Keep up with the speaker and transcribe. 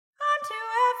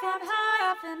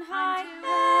effing high.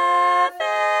 Effing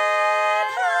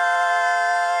high.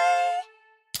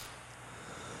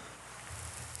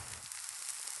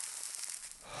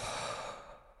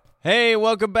 Hey,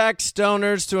 welcome back,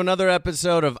 stoners, to another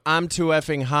episode of I'm Too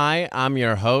Effing High. I'm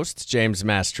your host, James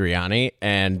Mastriani,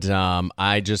 and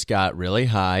I just got really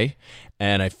high,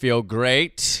 and I feel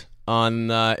great.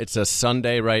 It's a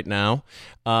Sunday right now.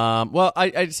 Well,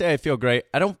 I'd say I feel great.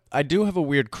 I do have a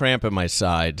weird cramp in my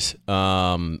side,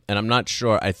 and I'm not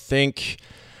sure. I think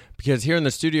because here in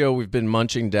the studio we've been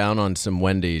munching down on some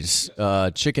Wendy's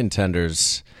chicken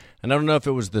tenders, and I don't know if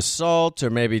it was the salt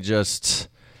or maybe just.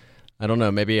 I don't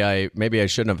know. Maybe I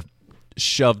shouldn't have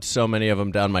shoved so many of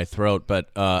them down my throat,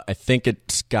 but I think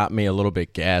it's got me a little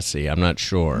bit gassy. I'm not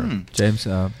sure. James,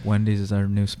 Wendy's is our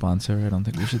new sponsor. I don't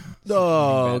think we should.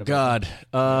 Oh God.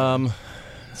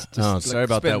 Sorry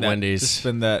about that, Wendy's. Just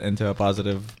spin that into a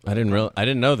positive. I didn't know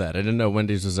that. I didn't know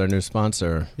Wendy's was our new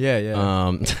sponsor.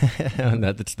 Yeah.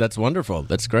 That's wonderful.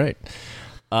 That's great.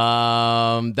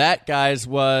 That, guys,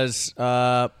 was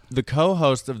the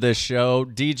co-host of this show,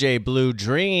 DJ Blue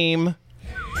Dream.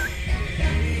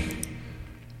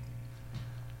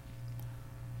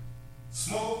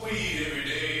 Smoke weed every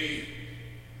day.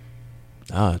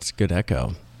 Oh, it's a good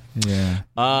echo. Yeah.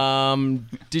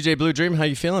 DJ Blue Dream, how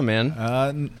you feeling, man?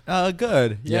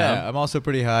 Good. Yeah. Yeah. I'm also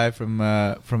pretty high from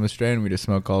a strain we just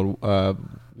smoked called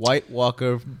White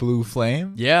Walker Blue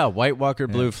Flame. Yeah, White Walker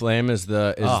Blue Flame is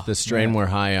the strain we're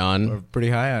high on. We're pretty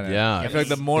high on it. Yeah. I feel like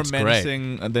the more It's great.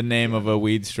 menacing the name of a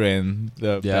weed strain,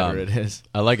 the better it is.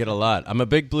 I like it a lot. I'm a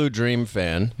big Blue Dream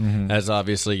fan, as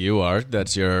obviously you are.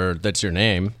 That's your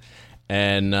name.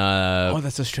 And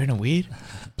That's a strain of weed?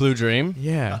 Blue Dream?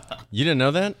 Yeah. You didn't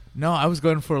know that? No, I was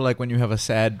going for like when you have a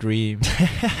sad dream.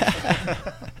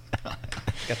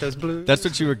 Got those blues? That's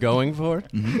what you were going for?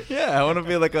 Yeah, I want to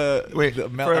be like a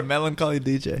a melancholy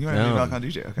DJ. You want to be back on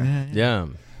DJ? Okay. Yeah.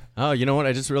 Oh, you know what?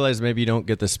 I just realized maybe you don't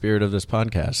get the spirit of this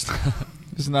podcast.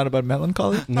 It's not about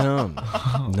melancholy? No.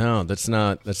 No, that's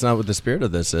not what the spirit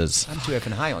of this is. I'm too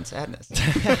effing high on sadness.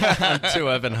 I'm too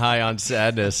effing high on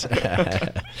sadness.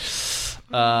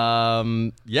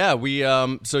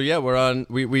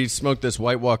 We smoked this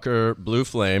White Walker Blue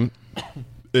Flame.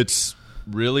 It's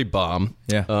really bomb.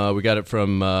 Yeah. We got it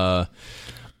from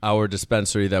our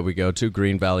dispensary that we go to,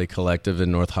 Green Valley Collective in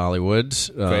North Hollywood.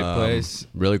 Great place.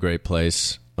 Really great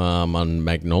place. On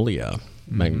Magnolia.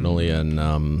 Magnolia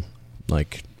and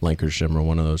like Lancashire or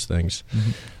one of those things.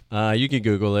 You can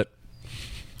Google it.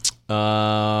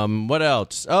 What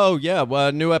else? Oh, yeah.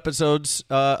 Well, new episodes.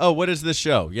 What is this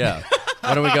show? Yeah.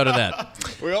 Why don't we go to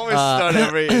that? We always start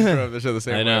every intro of the show the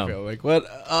same I way. know. I feel like what?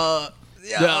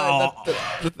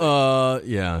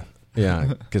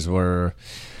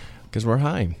 Because we're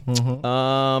high.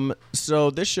 So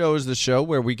this show is the show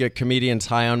where we get comedians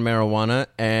high on marijuana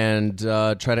and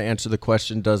try to answer the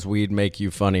question: does weed make you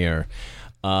funnier?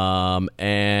 And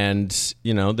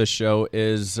the show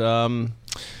is. The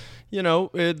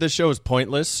show is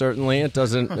pointless. Certainly, it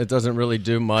doesn't really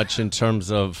do much in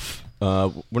terms of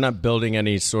we're not building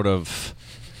any sort of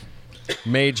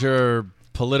major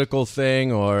political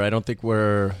thing, or I don't think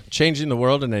we're changing the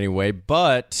world in any way.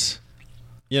 But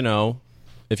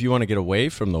if you want to get away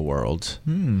from the world,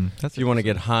 if you want to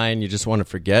get high and you just want to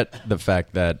forget the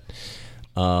fact that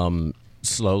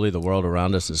slowly the world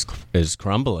around us is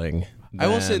crumbling. I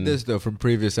will say this though, from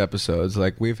previous episodes,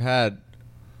 like we've had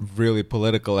really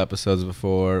political episodes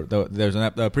before. There's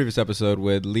a previous episode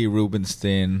with Lee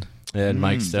Rubenstein and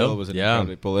Mike Still. Was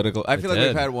incredibly political. I feel like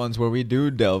we've had ones where we do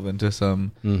delve into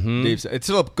some deep. It's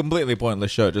still a completely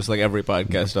pointless show, just like every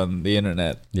podcast on the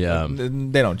internet. Yeah,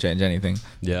 they don't change anything.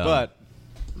 Yeah, but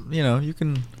you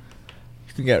can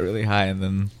get really high and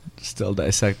then still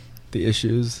dissect the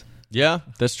issues. Yeah,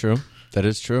 that's true. That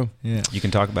is true. Yeah, You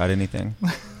can talk about anything.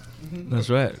 that's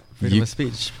right. Freedom of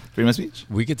speech. Freedom of speech.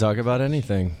 We could talk about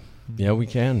anything. Yeah, we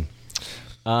can.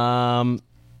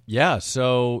 Yeah,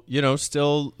 so,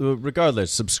 still,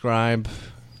 regardless, subscribe,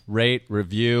 rate,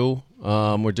 review.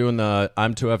 We're doing the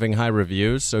I'm Too Effing High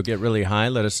reviews, so get really high.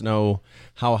 Let us know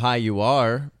how high you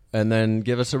are, and then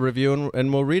give us a review,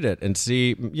 and we'll read it and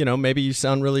see, maybe you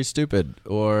sound really stupid,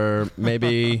 or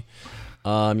maybe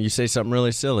you say something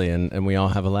really silly, and we all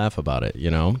have a laugh about it,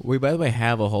 We, by the way,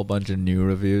 have a whole bunch of new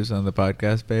reviews on the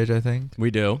podcast page, I think.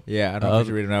 We do. Yeah, I don't know if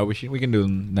you read them now. We can do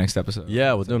them next episode.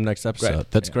 Yeah, we'll do them next episode.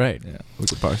 Great. That's great. Yeah, we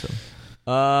could parse them.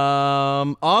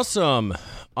 Awesome.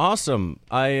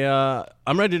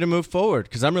 I'm ready to move forward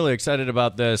because I'm really excited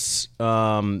about this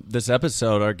this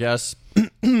episode. Our guest,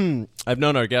 I've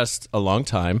known our guest a long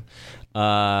time.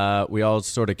 We all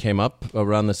sort of came up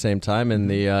around the same time in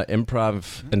the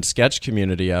improv and sketch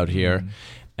community out here.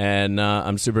 And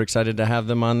I'm super excited to have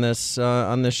them on this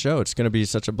show. It's going to be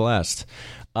such a blast.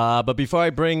 But before I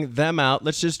bring them out,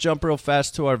 let's just jump real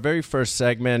fast to our very first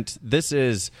segment. This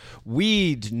is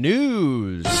Weed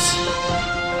News.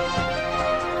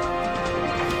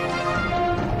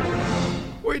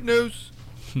 Weed news.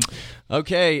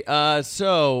 Okay,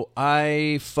 so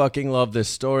I fucking love this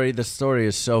story. This story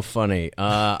is so funny.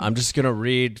 I'm just going to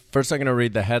read. First, I'm going to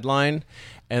read the headline,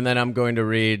 and then I'm going to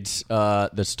read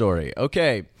the story.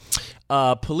 Okay.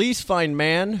 Police find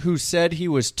man who said he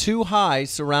was too high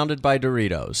surrounded by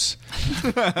Doritos.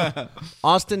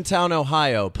 Austintown,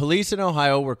 Ohio. Police in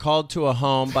Ohio were called to a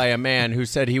home by a man who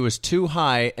said he was too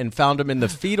high and found him in the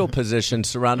fetal position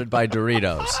surrounded by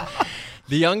Doritos.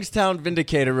 The Youngstown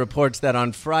Vindicator reports that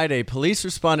on Friday, police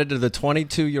responded to the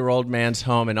 22-year-old man's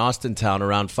home in Austintown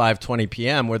around 5:20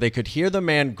 p.m., where they could hear the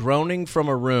man groaning from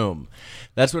a room.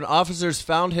 That's when officers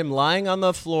found him lying on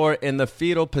the floor in the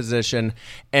fetal position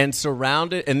and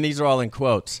surrounded, and these are all in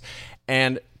quotes,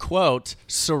 and, quote,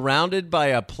 surrounded by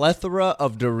a plethora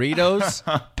of Doritos,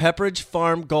 Pepperidge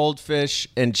Farm goldfish,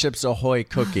 and Chips Ahoy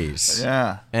cookies.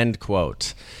 Yeah. End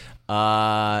quote.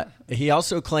 He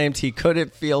also claimed he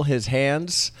couldn't feel his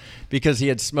hands because he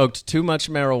had smoked too much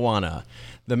marijuana.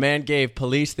 The man gave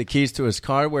police the keys to his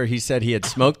car where he said he had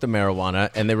smoked the marijuana,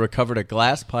 and they recovered a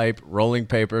glass pipe, rolling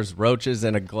papers, roaches,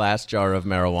 and a glass jar of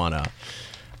marijuana.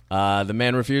 The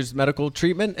man refused medical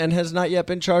treatment and has not yet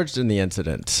been charged in the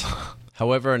incident.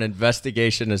 However, an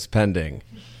investigation is pending.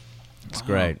 It's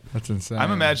great. That's insane.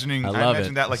 I'm imagining. I I love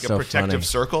imagine it. that like It's a so protective funny.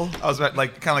 circle. I was about,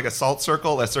 like kind of like a salt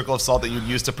circle, a circle of salt that you'd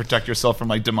use to protect yourself from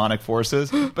like demonic forces.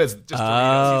 But it's just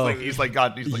Doritos. He's like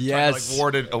trying to Yes. like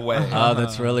ward it away. Oh,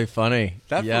 that's really funny.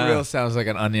 That Yeah. for real sounds like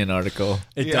an Onion article.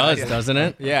 It Yeah, does, yeah. doesn't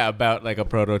it? Yeah, about like a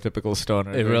prototypical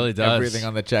stoner. It really does. Everything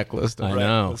on the checklist. I of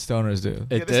know. what stoners do.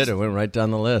 It this did. is- It went right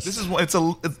down the list. This is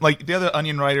it's like the other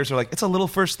Onion writers are like it's a little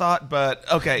first thought, but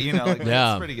okay, like,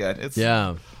 Yeah. it's pretty good. It's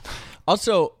Yeah.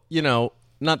 Also,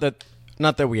 not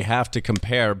that we have to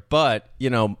compare, but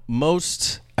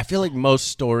I feel like most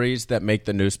stories that make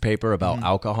the newspaper about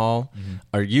alcohol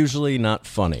are usually not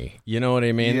funny. You know what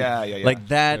I mean? Yeah. Like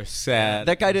that. They're sad.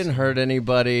 That guy didn't hurt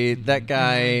anybody. That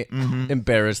guy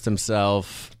embarrassed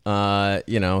himself. He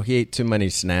ate too many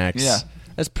snacks. Yeah.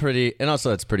 That's pretty, and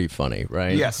also it's pretty funny,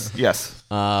 right? Yes.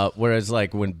 Whereas,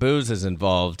 like, when booze is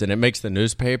involved and it makes the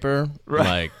newspaper,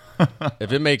 like,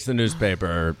 if it makes the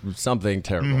newspaper, something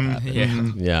terrible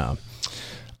happened. Yeah.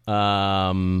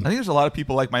 I think there's a lot of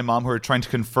people like my mom who are trying to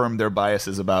confirm their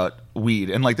biases about weed,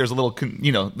 and like there's a little,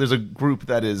 there's a group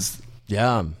that is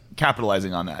Yeah.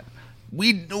 capitalizing on that.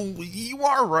 You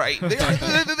are right.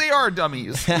 They are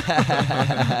dummies.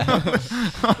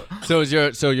 So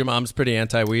your mom's pretty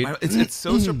anti-weed? It's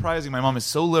so surprising. My mom is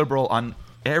so liberal on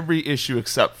every issue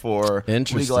except for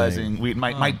Interesting. legalizing weed.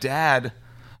 My dad,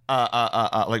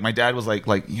 like my dad was like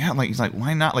yeah, like he's like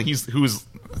why not? Like who's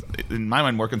in my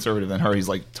mind more conservative than her. He's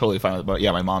like totally fine with it. But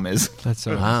yeah, my mom is. That's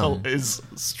so Wow. is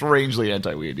strangely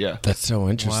anti-weed. Yeah. That's so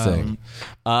interesting.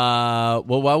 Well,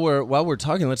 while we're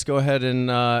talking, let's go ahead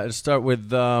and start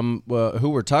with who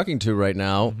we're talking to right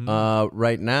now.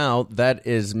 Right now, that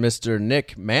is Mr.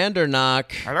 Nick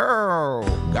Mandernock. Hello.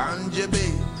 Ganja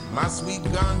babe, my sweet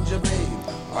ganja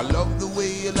babe. I love the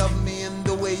way you love me and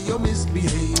the way you're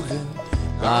misbehaving.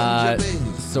 Ganja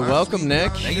babe, So my welcome, sweet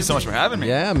Nick. Thank you so much for having me.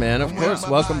 Yeah, man. Of course.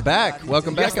 Welcome back.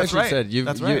 Welcome back. Yes, that's I should right. said you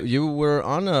That's right. you were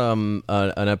on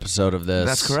an episode of this.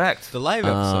 That's correct. The live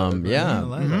episode. Yeah, The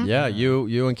live episode. yeah.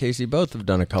 You and Casey both have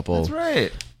done a couple. That's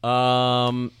right.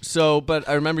 But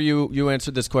I remember you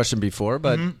answered this question before,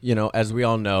 but as we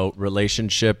all know,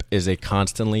 relationship is a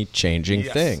constantly changing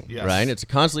Yes, thing, yes. right? It's a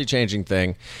constantly changing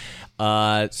thing.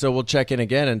 So we'll check in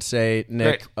again and say,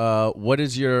 Nick, what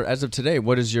is your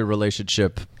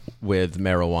relationship with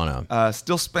marijuana?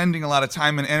 Still spending a lot of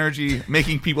time and energy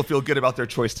making people feel good about their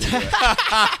choice to do it.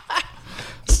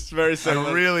 It's very I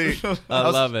similar. really, I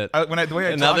love it. the way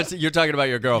I And now talk- you're talking about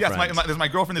your girlfriend. Yes, there's my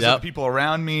girlfriend. There's Yep. other people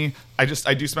around me. I do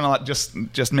spend a lot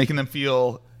just making them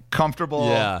feel comfortable.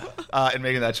 Yeah. And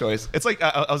making that choice. It's like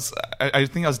I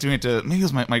think I was doing it to maybe it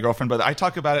was my girlfriend, but I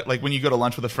talk about it like when you go to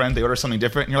lunch with a friend, they order something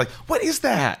different, and you're like, "What is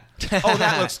that? Oh,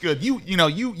 that looks good.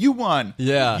 You won.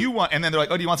 Yeah. you won." And then they're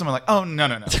like, "Oh, do you want something?" I'm like, "Oh, no."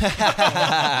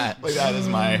 Like that is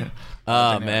my.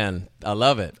 Oh man, I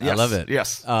love it. I Yes, love it.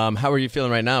 yes. How are you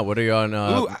feeling right now? What are you on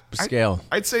Ooh, scale?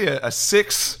 I'd say a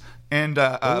 6, and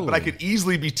but I could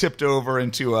easily be tipped over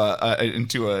into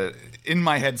a in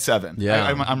my head 7.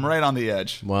 Yeah. I'm right on the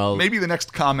edge. Well- maybe the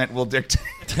next comment will dictate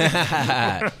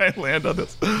where I land on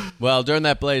this. Well, during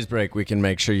that blaze break, we can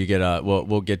make sure you get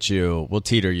we'll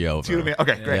teeter you over.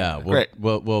 Okay, great. Yeah, great.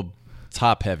 we'll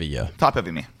top heavy you. Top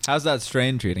heavy me. How's that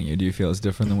strain treating you? Do you feel it's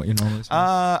different than what you normally smoke?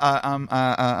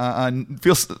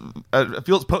 Feels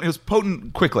potent. It was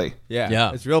potent quickly.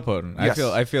 Yeah. It's real potent. Yes.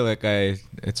 I feel like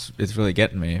it's really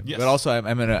getting me. Yes. But also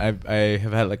I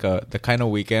have had like the kind of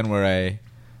weekend where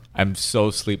I'm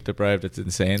so sleep deprived it's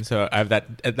insane. So I have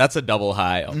that's a double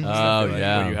high. Almost. I feel like,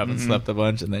 yeah. when you haven't slept a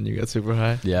bunch and then you get super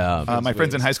high. Yeah. My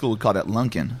friends in high school would call that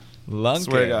lunkin. Lunkin.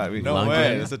 Swear to God, No Lunkin.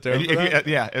 way. That's a term for that?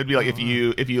 Yeah, it would be like if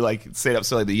you like stayed up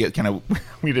so late that you kind of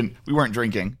we weren't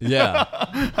drinking. Yeah.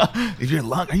 If you're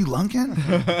are you lunkin?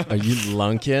 Are you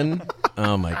lunkin?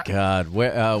 Oh my God.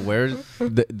 Where?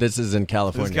 This is in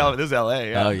California. This is LA.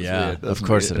 Yeah. Oh, It's yeah. weird. Of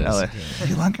course it is. LA. Are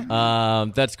you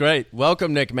lunkin? That's great.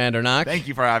 Welcome, Nick Mandernock. Thank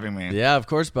you for having me. Yeah, of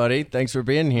course, buddy. Thanks for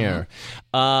being here.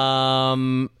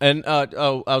 I'll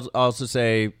also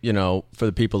say, for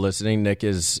the people listening, Nick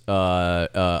is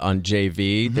on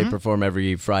JV. They perform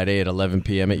every Friday at 11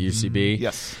 p.m. at UCB.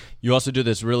 Yes. You also do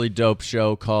this really dope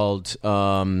show called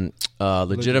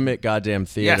Legitimate Goddamn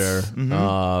Theater,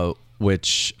 Yes.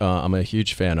 which I'm a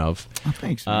huge fan of. Oh,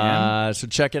 thanks, man. So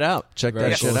check it out. Check that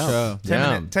Very shit cool out.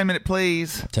 show. 10-minute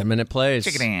plays. 10-minute plays.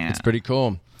 Check it out. It's pretty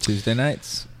cool. Tuesday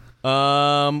nights.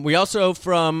 We also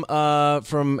from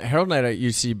Herald Night at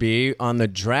UCB on the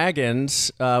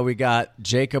Dragons. We got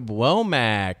Jacob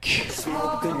Womack.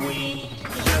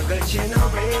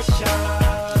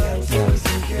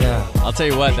 I'll tell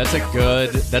you what,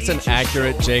 that's an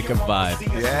accurate Jacob vibe.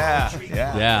 Yeah.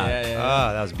 Yeah.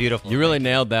 Oh, that was beautiful. You really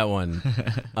nailed that one.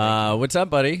 What's up,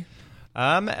 buddy?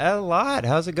 A lot.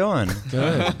 How's it going?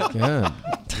 Good. Good.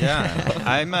 Yeah,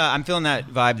 I'm feeling that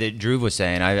vibe that Drew was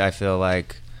saying. I feel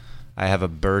like I have a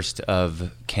burst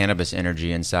of cannabis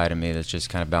energy inside of me that's just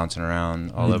kind of bouncing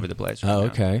around all over the place. Right Oh, now.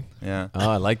 okay. Yeah. Oh,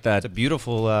 I like that. It's a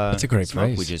beautiful. That's a great smoke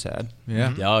phrase. we just had.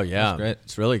 Yeah. Oh, yeah. That's great.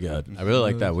 It's really good. I really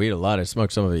like that weed a lot. I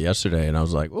smoked some of it yesterday, and I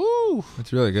was like, ooh.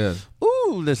 It's really good.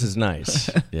 Ooh, this is nice.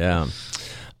 Yeah.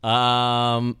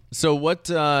 So what,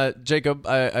 Jacob?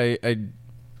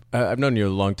 I've known you a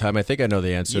long time. I think I know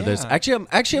the answer to this. Yeah.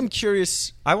 I'm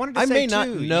curious. I wanted to I say, may not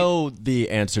too, know the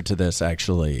answer to this.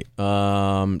 Actually.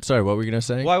 Sorry. What were you gonna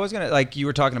say? Well, I was gonna you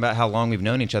were talking about how long we've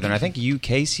known each other, and I think you,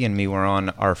 Casey, and me were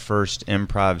on our first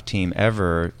improv team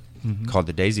ever, called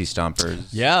the Daisy Stompers.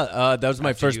 Yeah. That was my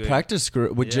After first you- practice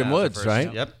group with Yeah, Jim it was the Woods, first-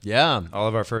 right? Yep. Yeah. All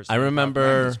of our first. I improv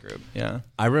remember- practice group. Yeah.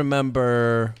 I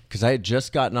remember because I had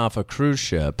just gotten off a cruise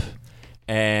ship,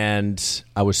 and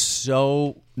I was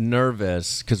so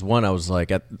nervous because one, I was like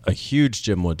a huge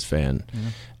Jim Woods fan,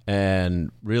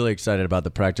 and really excited about the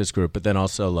practice group, but then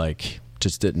also like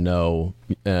just didn't know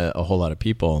a whole lot of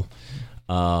people,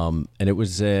 and it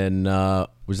was in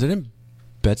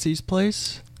Betsy's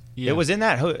place? It was in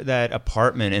that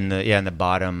apartment in the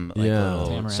bottom little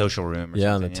Tamarind. social room. Or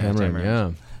Yeah, in the something.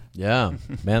 Tamarind. Yeah.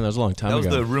 Man, that was a long time That was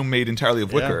ago. the room made entirely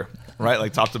of wicker, right?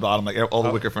 Like top to bottom, like all the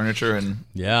wicker furniture and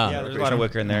Yeah. Yeah, there's a lot of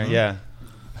wicker in there. Yeah,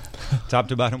 top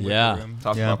to bottom. Wicker Yeah. room.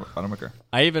 top Yeah. to bottom wicker.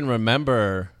 I even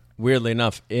remember, weirdly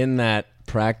enough, in that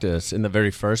practice, in the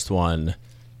very first one,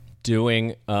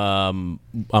 doing I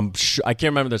can't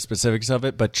remember the specifics of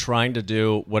it, but trying to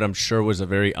do what I'm sure was a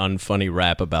very unfunny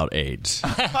rap about AIDS.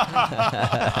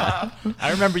 I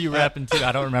remember you rapping too.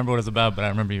 I don't remember what it's about, but I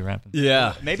remember you rapping.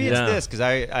 Yeah, Maybe it's this because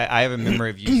I have a memory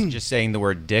of you just saying the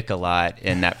word dick a lot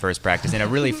in that first practice in a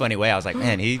really funny way. I was like,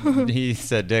 man, he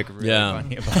said dick really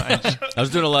funny a bunch. I was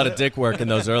doing a lot of dick work in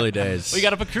those early days. We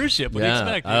got up a cruise ship. What do you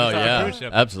expect? Oh It's on a yeah, cruise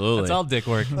ship. absolutely. It's all dick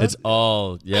work. It's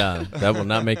all that will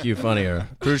not make you funnier.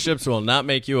 Cruise ships will not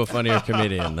make you a funnier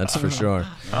comedian. That's for sure.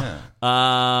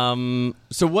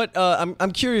 So what?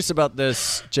 I'm curious about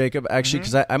this, Jacob. Actually,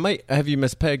 because I might have you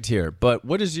mispegged here. But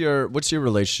what's your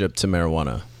relationship to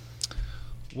marijuana?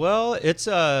 Well, it's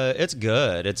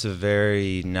good. It's a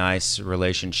very nice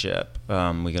relationship.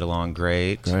 We get along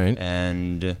great. Right.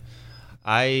 And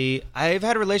I've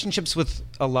had relationships with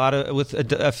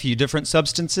a few different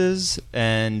substances,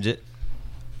 and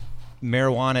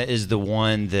marijuana is the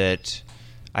one that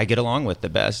I get along with the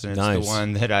best, and it's Nice. the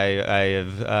one that I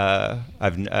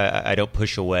don't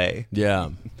push away. Yeah,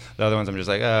 The other ones I'm just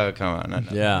like, oh, come on. No.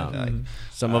 yeah. Like,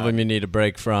 Some of them you need a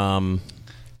break from.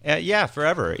 yeah,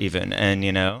 forever even, and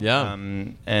Yeah.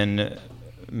 and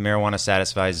marijuana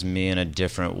satisfies me in a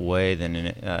different way than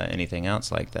anything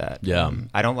else like that. Yeah.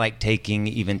 I don't like taking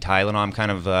even Tylenol. I'm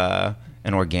kind of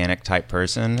an organic type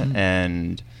person,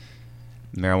 and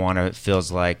marijuana feels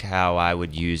like how I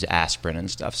would use aspirin and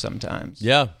stuff sometimes.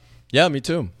 Yeah, me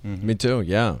too. Me too.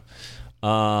 Yeah,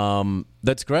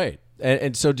 that's great.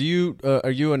 And so, do you?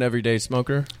 Are you an everyday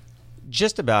smoker?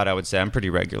 Just about, I would say. I'm pretty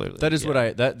regularly. That is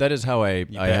what that is how I had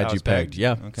how you it's pegged. pegged?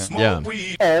 Yeah. Okay. Smoke Yeah.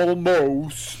 weed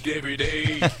almost every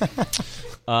day.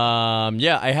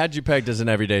 Yeah, I had you pegged as an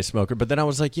everyday smoker, but then I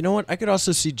was like, you know what? I could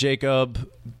also see Jacob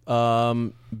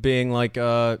being like,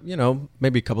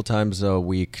 maybe a couple times a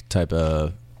week type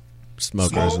of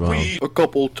smoker as well. A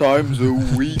couple times a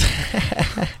week.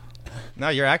 No,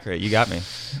 you're accurate. You got me.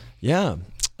 Yeah.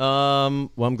 Well,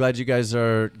 I'm glad you guys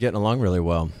are getting along really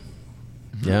well.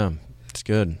 Yeah, it's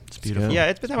good. It's beautiful. Yeah,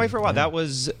 it's been that way for a while. That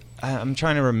was, I'm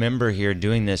trying to remember here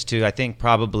doing this too. I think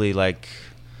probably like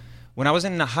when I was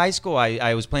in high school,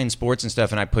 I was playing sports and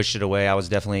stuff, and I pushed it away. I was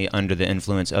definitely under the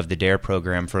influence of the DARE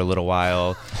program for a little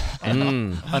while.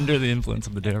 And Under the influence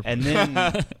of the dare. And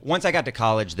then once I got to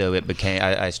college, though, it became,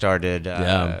 I started,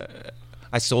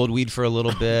 I sold weed for a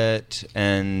little bit,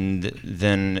 and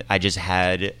then I just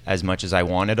had as much as I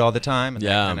wanted all the time. And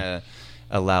that kind of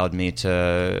allowed me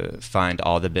to find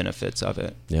all the benefits of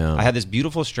it. Yeah. I had this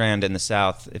beautiful strand in the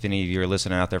South, if any of you are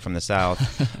listening out there from the South,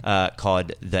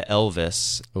 called the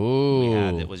Elvis.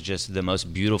 Ooh. It was just the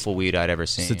most beautiful weed I'd ever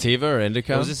seen. Sativa or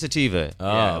indica? It was a sativa. Oh.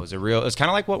 Yeah, it was kind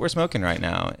of like what we're smoking right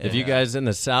now. If you guys in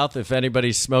the South, if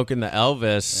anybody's smoking the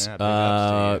Elvis,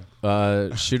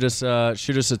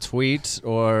 shoot us a tweet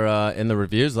or in the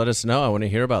reviews. Let us know. I want to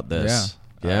hear about this.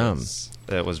 Yeah.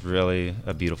 It was really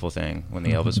a beautiful thing when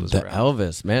the Elvis was The around.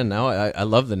 Elvis, man. Now I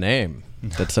love the name.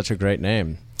 That's such a great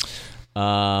name.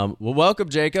 Well, welcome,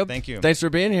 Jacob. Thank you. Thanks for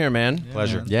being here, man.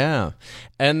 Pleasure. Yeah.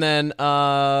 And then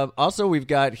also we've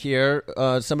got here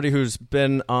somebody who's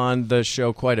been on the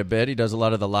show quite a bit. He does a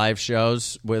lot of the live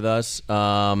shows with us.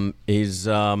 He's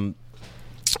pretty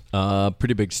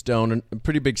big stonehead.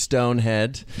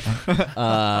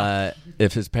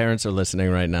 If his parents are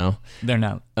listening right now. They're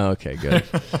not. Okay, good.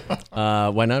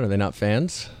 Why not? Are they not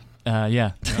fans?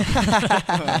 Yeah.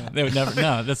 They would never.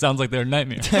 No, that sounds like their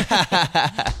nightmare.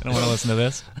 I don't want to listen to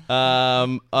this.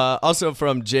 Also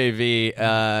from JV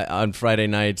on Friday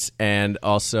nights, and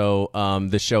also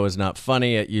The Show Is Not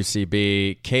Funny at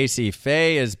UCB. Casey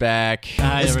Faye is back.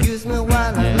 Hi, Excuse me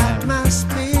while I light my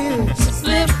spirits.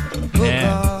 Slip.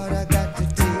 Yeah. I got to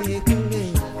take a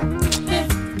lick.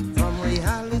 From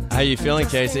reality. How you feeling,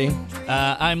 Casey?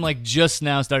 I'm like just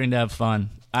now starting to have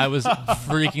fun. I was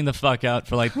freaking the fuck out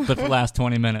for like the last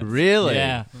 20 minutes. Really?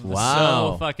 Yeah.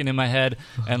 Wow. So fucking in my head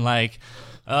and like,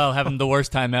 having the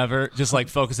worst time ever. Just like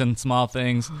focusing on small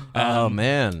things. Oh,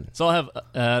 man. So I'll have,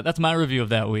 that's my review of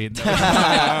that weed.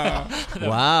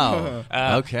 Wow.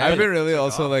 Okay. I've been really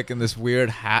also like in this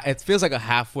weird. It feels like a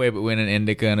halfway between an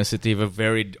indica and a sativa.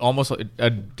 Very almost a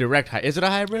direct. Is it a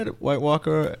hybrid? White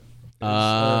Walker.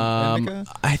 Indica?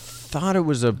 I thought it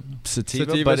was a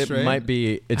sativa but strain? it might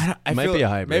be. It I might feel, be a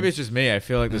hybrid. Maybe it's just me. I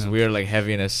feel like this weird like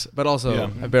heaviness, but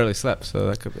also I barely slept, so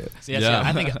that could be it. Yeah.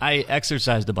 I think I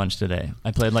exercised a bunch today.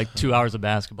 I played like 2 hours of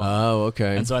basketball. Oh,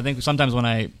 okay. And so I think sometimes when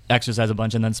I exercise a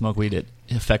bunch and then smoke weed, it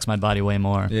affects my body way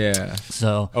more. Yeah.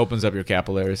 So Opens up your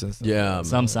capillaries and stuff. Yeah.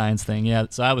 some science thing. Yeah.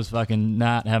 So I was fucking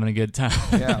not having a good time.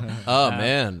 Yeah. Oh,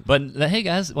 man. But hey,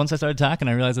 guys, once I started talking,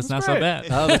 I realized it's not so bad.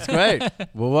 Oh, that's great.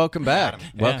 Well, welcome back.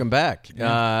 Welcome back.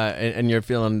 And you're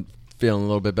feeling a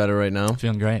little bit better right now?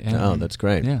 Feeling great. Yeah. Oh, that's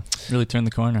great. Yeah. Really turned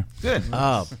the corner. Good.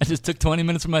 Oh, I just took 20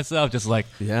 minutes for myself, just like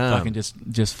fucking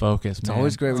just focus. it's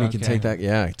always great when you can take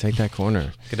that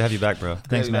corner. Good to have you back, bro.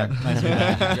 Thanks, man. Nice to be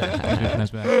back. Nice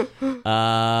to be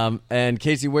back. And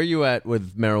Casey, where you at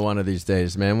with marijuana these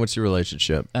days, man? What's your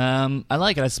relationship? I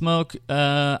like it. I smoke,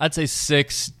 I'd say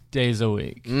 6 days a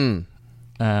week.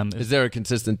 Is there a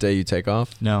consistent day you take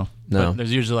off? No. No. But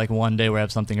there's usually like one day where I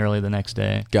have something early the next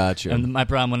day. Gotcha. And my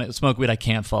problem when I smoke weed, I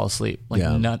can't fall asleep. Like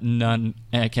none.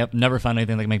 And I never found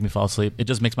anything that can make me fall asleep. It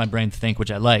just makes my brain think,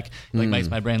 which I like. Like makes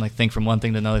my brain like think from one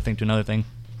thing to another thing to another thing,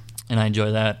 and I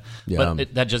enjoy that. Yeah.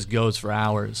 But that just goes for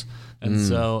hours. And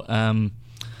so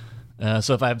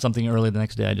if I have something early the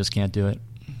next day, I just can't do it.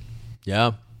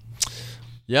 Yeah.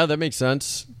 Yeah, that makes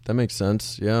sense.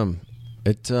 Yeah.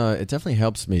 It definitely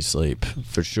helps me sleep,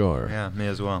 for sure. Yeah, me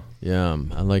as well. Yeah,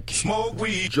 I like Smoke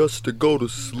weed. Just to go to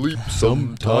sleep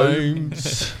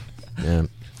sometimes. Yeah.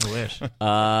 I wish.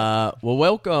 Well,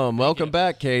 welcome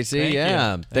back, Casey.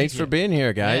 Thank you. Thanks for being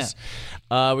here, guys.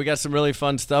 We got some really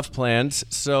fun stuff planned,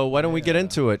 so why don't we get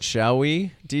into it, shall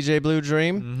we, DJ Blue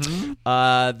Dream?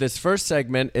 This first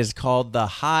segment is called the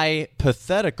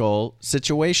Hypothetical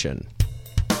Situation.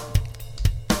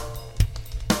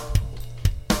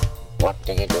 What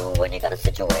do you do when you got a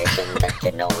situation that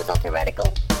you know is all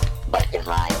theoretical? But you're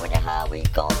high, when you're high, we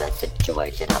call that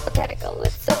situation hypothetical.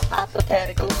 It's a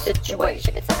hypothetical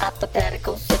situation. It's a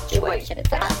hypothetical situation.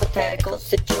 It's a hypothetical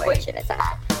situation. It's a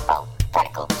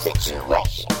hypothetical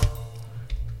situation.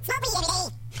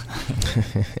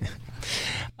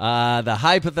 The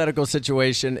hypothetical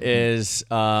situation is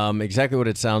exactly what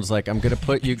it sounds like. I'm going to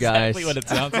put you guys... Exactly what it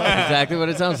sounds like. Exactly what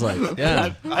it sounds like.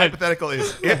 Yeah. Hypothetical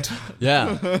is it.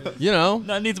 Yeah. You know.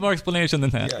 That needs more explanation than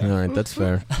that. All right, that's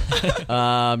fair.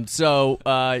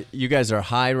 So you guys are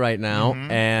high right now,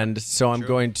 and so I'm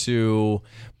going to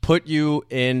put you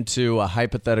into a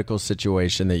hypothetical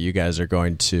situation that you guys are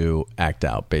going to act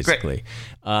out, basically.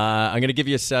 I'm going to give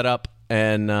you a setup,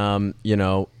 and you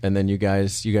know, and then you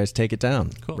guys take it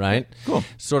down, right? Cool.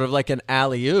 Sort of like an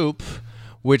alley-oop,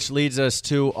 which leads us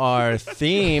to our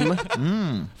theme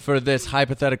for this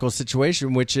hypothetical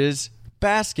situation, which is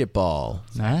basketball.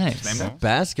 Nice.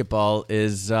 Basketball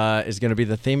is going to be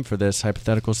the theme for this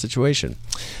hypothetical situation.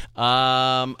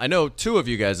 I know two of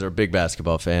you guys are big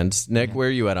basketball fans. Nick, where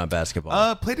are you at on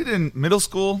basketball? Played it in middle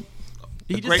school.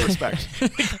 Great respect.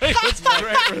 Great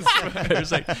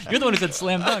respect. You're the one who said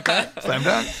slam dunk, right? Slam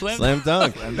dunk. Slam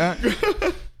dunk. Slam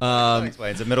dunk.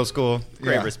 Explains it. Middle school.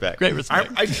 Great respect. Great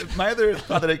respect. My other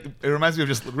thought that it reminds me of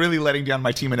just really letting down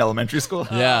my team in elementary school.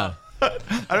 Yeah. I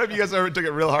don't know if you guys ever took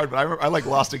it real hard, but I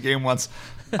lost a game once.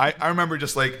 I remember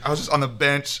just I was just on the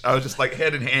bench. I was just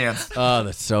head in hands. Oh,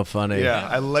 that's so funny. Yeah,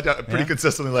 I let down, pretty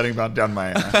consistently letting down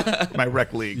my my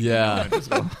rec league. Yeah.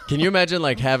 Can you imagine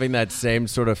having that same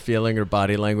sort of feeling or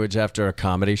body language after a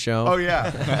comedy show? Oh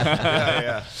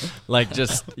yeah.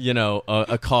 Just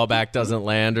a callback doesn't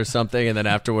land or something, and then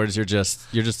afterwards you're just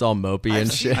all mopey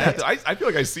and shit. I feel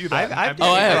like I see that. I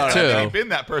have too. I've been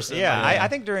that person. Yeah, I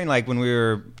think during when we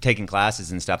were taking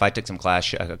classes and stuff, I took some class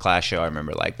show. I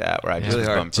remember like that where I just was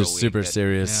bummed for just a week. super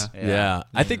serious. Yeah.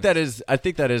 I think that is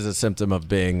a symptom of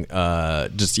being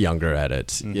just younger at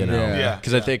it. You know,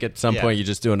 because I think at some point you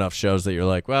just do enough shows that you're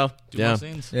like, well, more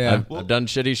scenes. I've done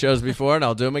shitty shows before, and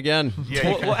I'll do them again.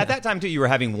 Well, at that time too, you were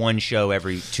having one show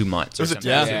every 2 months. Or something. So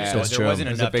there true. wasn't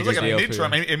enough. It was like a midterm.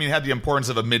 I mean, it had the importance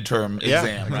of a midterm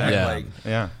exam, right?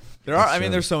 Yeah.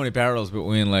 There's so many parallels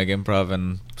between improv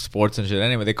and sports and shit.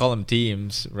 Anyway, they call them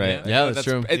teams, right? Yeah, that's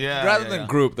true. Rather than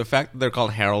group, the fact that they're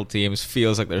called Herald teams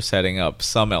feels like they're setting up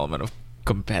some element of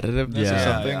competitiveness or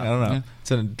something. I don't know. Yeah. It's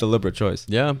a deliberate choice.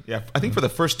 Yeah. Yeah, I think for the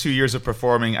first 2 years of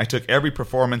performing, I took every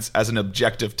performance as an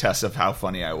objective test of how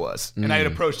funny I was, and I had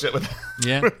approached it with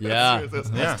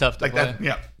That's tough to play.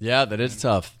 that. Yeah, that is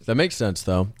tough. That makes sense,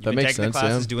 though. That makes Take sense. the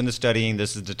classes, doing the studying.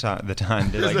 This is the time to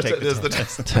take the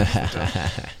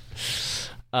test.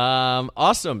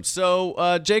 Awesome.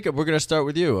 So, Jacob, we're going to start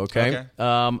with you. Okay.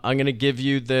 I'm going to give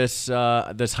you this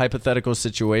hypothetical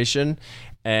situation,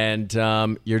 and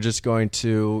you're just going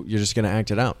to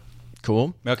act it out.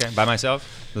 Cool. Okay, by myself.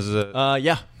 This is a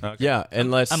yeah. Okay. Yeah.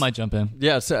 Unless I might jump in.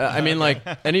 Yeah. So I mean,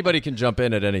 anybody can jump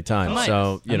in at any time. I might.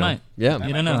 So you I know. might. Yeah.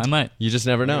 You don't know. I might. You just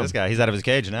never know. this guy. He's out of his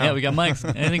cage now. Yeah, we got mics.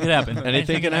 Anything could happen.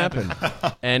 Anything can happen.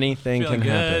 Anything can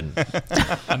Feeling happen.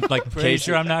 I'm pretty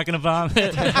sure I'm not going to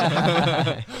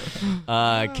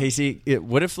vomit. Casey,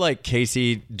 what if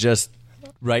Casey just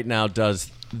right now does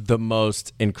the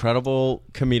most incredible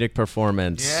comedic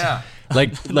performance? Yeah.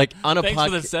 Like on a Thanks for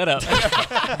the podcast. setup.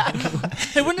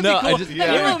 Hey, wouldn't it No, be I cool? just- You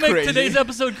know what would make today's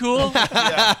episode cool?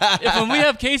 If when we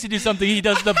have Casey do something, he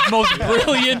does the most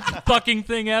brilliant fucking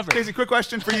thing ever. Casey, quick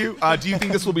question for you. Do you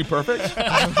think this will be perfect?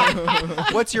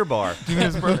 What's your bar? Do you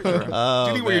think it's perfect? Do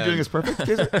you think what you're doing is perfect,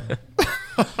 Casey?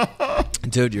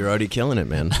 Dude, you're already killing it,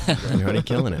 man. You're already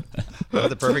killing it.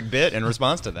 The perfect bit in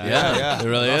response to that. Yeah, it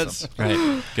really is.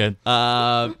 Right. Good.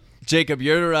 Jacob,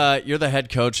 you're the head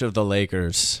coach of the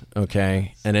Lakers,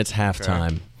 okay? And it's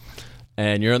halftime.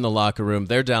 And you're in the locker room.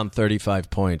 They're down 35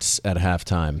 points at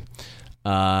halftime.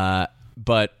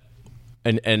 But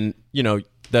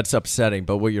that's upsetting,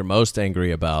 but what you're most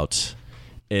angry about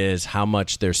is how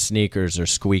much their sneakers are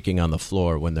squeaking on the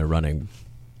floor when they're running.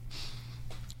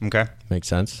 Okay. Make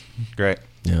sense? Great.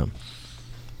 Yeah.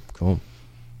 Cool.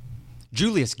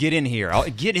 Julius, get in here.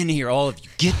 Get in here, all of you.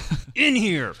 Get in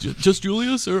here. Just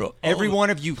Julius or Every one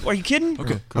of you. Are you kidding?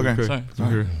 Okay.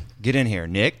 Sorry. Get in here.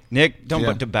 Nick,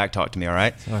 don't back talk to me, all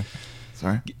right?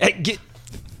 Sorry. Hey,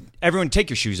 everyone, take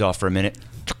your shoes off for a minute.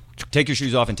 Take your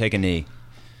shoes off and take a knee.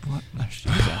 What?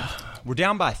 We're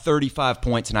down by 35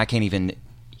 points, and I can't even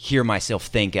hear myself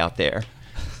think out there.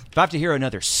 If I have to hear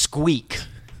another squeak,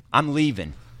 I'm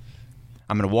leaving.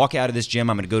 I'm going to walk out of this gym.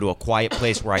 I'm going to go to a quiet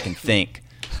place where I can think.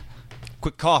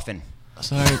 Quit coughing.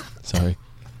 Sorry.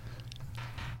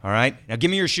 All right? Now give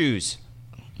me your shoes.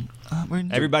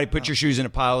 Everybody put your shoes in a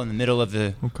pile in the middle of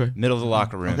the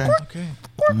locker room. Okay.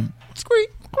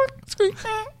 Squeak.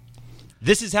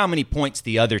 This is how many points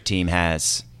the other team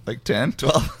has. Like 10,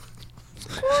 12.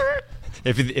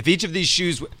 If each of these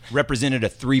shoes represented a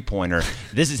 3-pointer,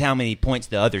 this is how many points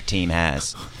the other team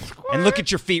has. And look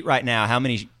at your feet right now. How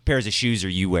many pairs of shoes are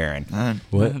you wearing?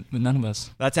 What? None of us.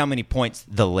 That's how many points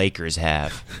the Lakers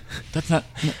have. That's not.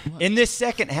 In this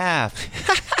second half,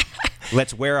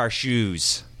 let's wear our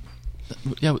shoes.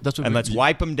 Yeah, that's what. And let's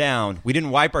wipe them down. We didn't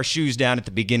wipe our shoes down at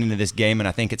the beginning of this game, and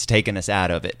I think it's taken us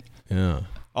out of it. Yeah.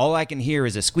 All I can hear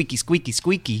is a squeaky, squeaky,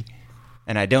 squeaky,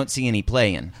 and I don't see any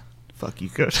playing. Fuck you,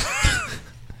 coach.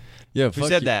 Yeah. Who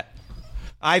said that?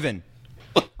 Ivan.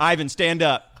 Ivan, stand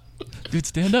up. Dude,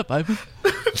 stand up, Ivan.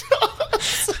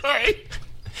 Sorry.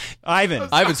 Ivan.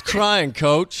 Ivan's crying,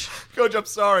 Coach. Coach, I'm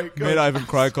sorry. Coach. made Ivan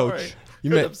cry, I'm sorry. Coach. Coach, I'm sorry.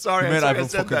 you I'm made sorry Ivan I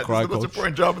said fucking that. cry, This is the most Coach.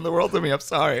 important job in the world to me. I'm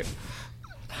sorry.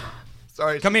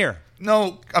 Sorry. Come here.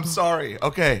 No, I'm sorry.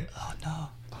 Okay.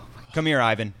 Come here,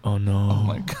 Ivan. Oh no. Oh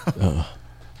my God.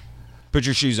 Put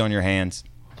your shoes on your hands.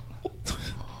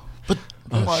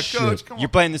 Come on, Coach. Come You're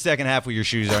on. playing the second half with your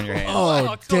shoes on your hands. Oh,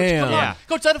 Coach, damn. come on. Yeah.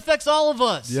 Coach, that affects all of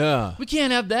us. Yeah. We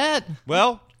can't have that.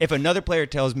 Well, if another player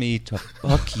tells me to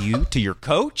fuck you to your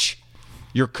coach,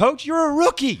 you're a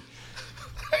rookie.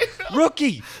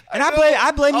 Rookie. And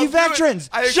I blame I'll you do it. veterans.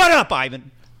 I- Shut up,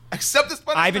 Ivan. Accept this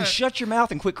punishment. Ivan, shut your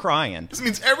mouth and quit crying. This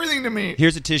means everything to me.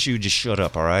 Here's a tissue. Just shut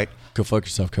up, all right? Go fuck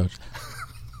yourself, Coach.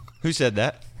 Who said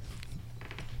that?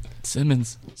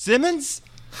 Simmons. Simmons?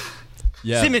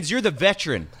 Yeah. Simmons, you're the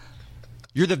veteran.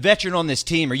 You're the veteran on this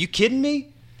team. Are you kidding me?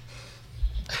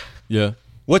 Yeah.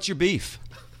 What's your beef?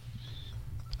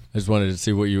 I just wanted to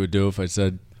see what you would do if I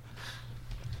said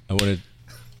I wanted.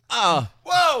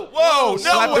 Whoa, no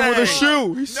slapped way. him with a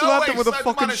shoe. He No slapped way. him with a Slapped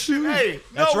him fucking on shoe. Hey,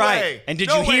 That's no right. way. And did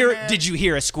No you way, hear? man. Did you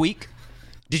hear a squeak?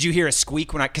 Did you hear a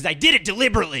squeak when because I did it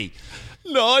deliberately?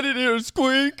 No, I didn't hear a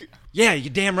squeak. Yeah,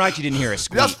 you're damn right you didn't hear a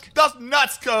squeak. That's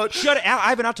nuts, Coach. Shut it,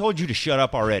 Ivan. I told you to shut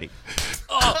up already.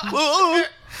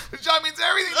 This job means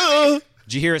everything to me.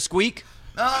 Did you hear a squeak?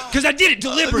 Because I did it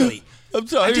deliberately. I'm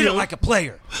sorry. I did it like a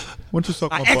player. Want to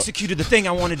suck my I butt? executed the thing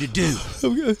I wanted to do.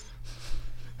 Okay.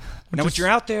 Now, when you're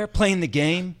out there playing the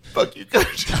game, Fuck you,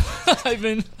 Coach.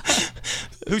 Ivan.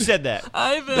 who said that?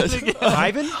 Ivan again.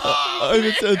 Ivan?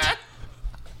 I said.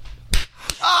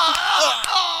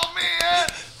 Oh, man.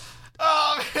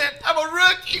 Oh, man. I'm a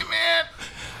rookie, man.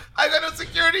 I got no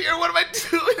security here. What am I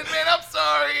doing, man? I'm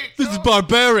sorry. This is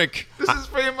barbaric. This is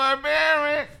pretty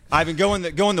barbaric. Ivan, go in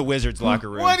the Wizards locker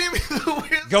room. What do you mean the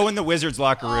Wizards? Go in the Wizards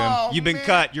locker room. Oh, You've been man.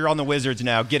 cut. You're on the Wizards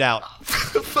now. Get out.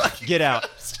 Fuck you, Get out.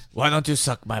 Coach. Why don't you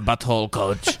suck my butthole,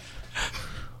 Coach?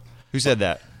 Who said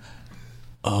that?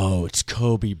 Oh, it's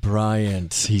Kobe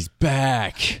Bryant. He's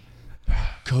back.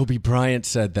 Kobe Bryant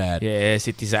said that. Yes,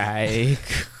 it is I,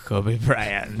 Kobe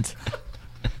Bryant.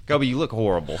 Kobe, you look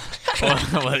horrible.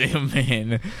 What do you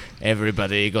mean?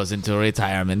 Everybody goes into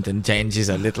retirement and changes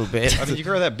a little bit. I mean, you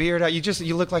grow that beard out.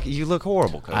 You look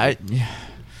horrible, Kobe.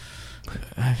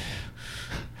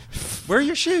 Where are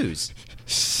your shoes?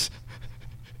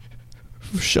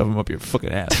 Shove them up your fucking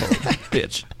asshole,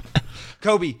 bitch.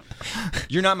 Kobe,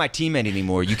 you're not my teammate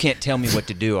anymore. You can't tell me what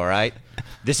to do, all right?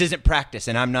 This isn't practice,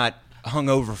 and I'm not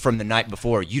hungover from the night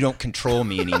before. You don't control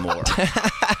me anymore.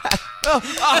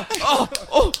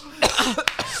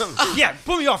 Yeah,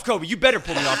 pull me off, Kobe. You better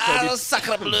pull me off,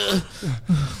 Kobe.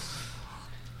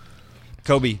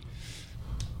 Kobe,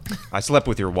 I slept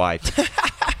with your wife.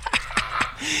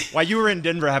 While you were in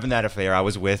Denver having that affair, I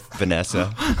was with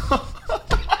Vanessa.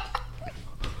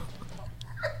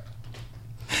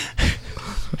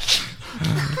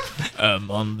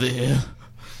 On there.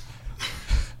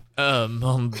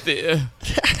 On there.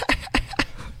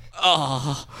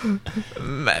 Oh.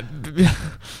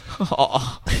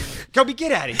 Kobe,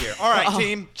 get out of here. All right,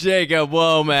 team. Jacob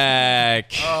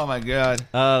Womack. Oh, my God.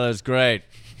 Oh, that was great.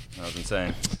 That was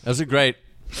insane. That was a great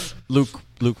Luke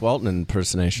Walton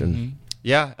impersonation.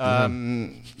 Yeah,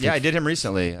 I did him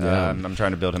recently. Yeah. I'm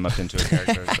trying to build him up into a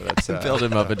character. So that's Build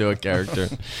him up into a character.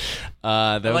 That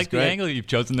I was like the great. angle you've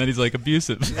chosen that he's like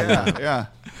abusive. Yeah.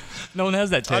 No one has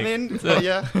that take. I mean, So-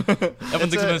 yeah. Everyone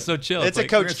thinks it's so chill. It's a like,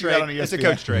 coach we're gonna see that trait. on It's a ESPN.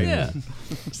 coach trait. Yeah.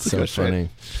 So funny.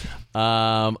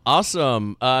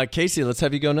 Awesome. Casey, let's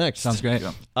have you go next. Sounds great.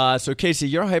 So, Casey,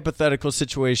 your hypothetical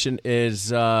situation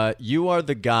is you are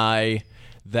the guy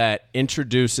that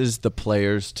introduces the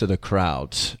players to the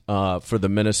crowd for the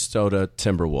Minnesota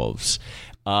Timberwolves.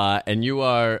 And you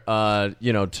are,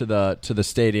 to the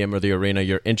stadium or the arena.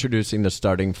 You're introducing the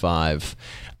starting five,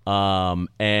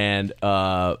 and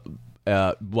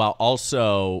while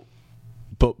also,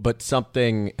 but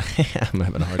something. I'm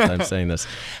having a hard time saying this.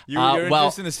 You're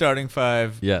interested in the starting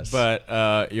five. Yes.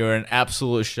 But you're in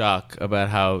absolute shock about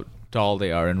how tall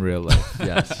they are in real life.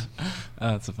 Yes.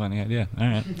 That's a funny idea. All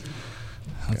right.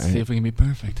 Let's see if we can be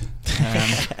perfect.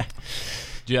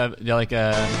 Do you like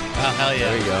a? Oh, hell yeah!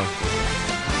 There you go.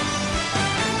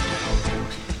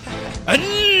 And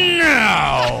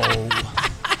now,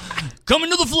 coming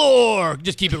to the floor.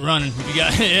 Just keep it running. If you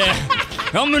got, yeah.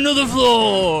 Coming to the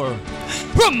floor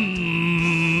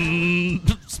from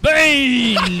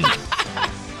Spain.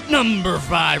 Number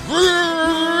 5,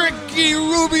 Ricky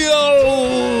Rubio.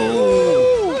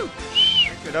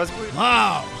 That was good.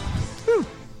 Wow.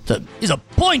 He's a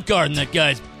point guard, and that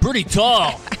guy's pretty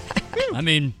tall. I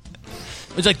mean,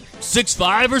 it's like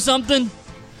 6'5" or something, and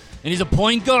he's a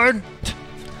point guard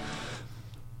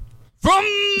from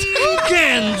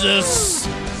Kansas.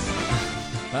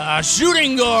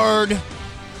 Shooting guard,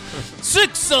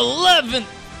 6'11".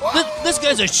 This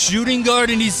guy's a shooting guard,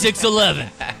 and he's 6'11".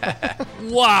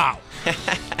 Wow,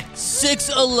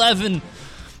 6'11".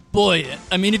 Boy,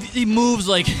 I mean, if he moves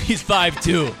like he's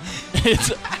 5'2".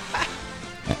 It's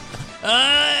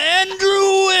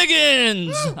Andrew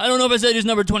Wiggins. I don't know if I said he's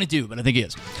number 22, but I think he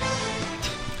is.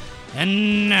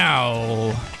 And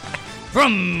now,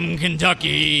 from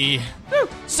Kentucky,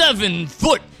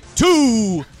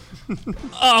 7'2".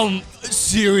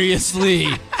 Seriously,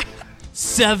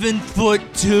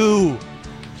 7'2".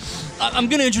 I'm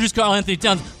gonna introduce Karl Anthony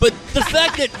Towns, but the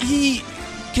fact that he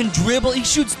can dribble, he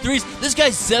shoots threes. This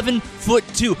guy's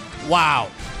 7'2". Wow.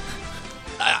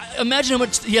 Imagine how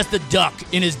much he has to duck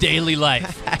in his daily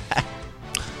life.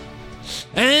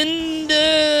 And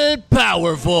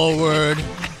power forward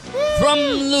from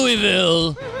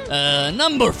Louisville,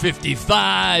 number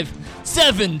 55,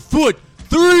 7'3".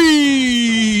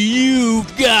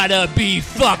 You've gotta be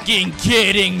fucking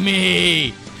kidding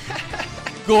me,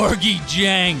 Gorgie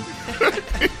Jang.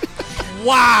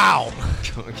 Wow.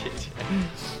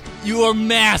 You are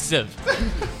massive.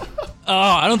 Oh,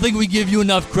 I don't think we give you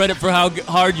enough credit for how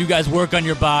hard you guys work on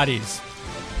your bodies.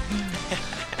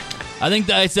 I think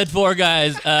that I said 4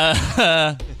 guys,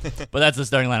 but that's the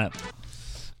starting lineup.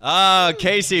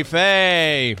 Casey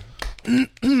Faye.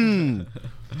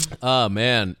 Oh,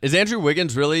 man. Is Andrew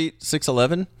Wiggins really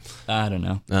 6'11"? I don't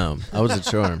know. I wasn't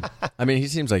sure. I mean, he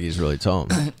seems like he's really tall.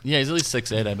 Yeah, he's at least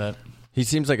 6'8", I bet. He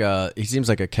seems like a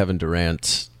Kevin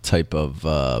Durant type of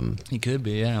he could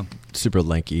be, yeah. Super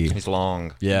lanky. He's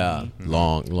long. Yeah,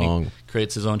 long. He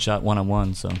creates his own shot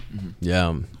one-on-one, so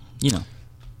yeah. You know.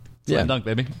 Slam dunk,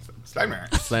 baby. Slam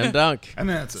dunk. And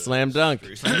that's Slam dunk.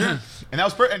 And that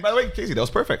was perfect. And by the way, Casey, that was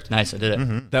perfect. Nice, I did it.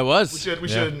 Mm-hmm. That was. We should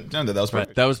have done that. That was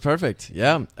perfect. That was perfect.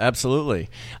 Yeah, absolutely.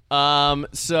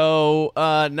 So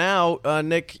now,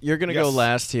 Nick, you're going to go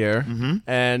last here,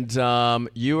 and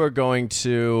you are going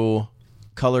to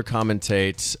color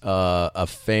commentate a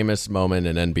famous moment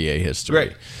in NBA history.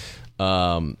 Great.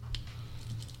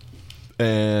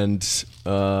 And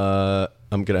I'm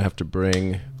going to have to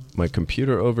bring my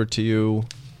computer over to you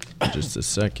in just a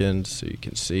second so you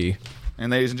can see.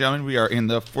 And ladies and gentlemen, we are in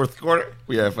the fourth quarter.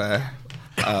 We have the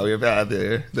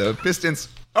Pistons.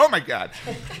 Oh my God!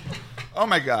 Oh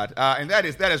my God! And that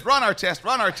is Ron Artest.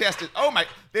 Ron Artest is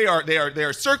they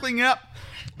are circling up.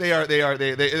 They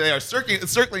are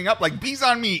circling up like bees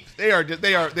on meat. They are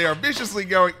viciously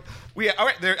going. We have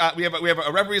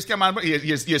a referee has come on. He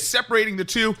is separating the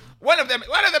two. One of them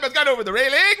has gone over the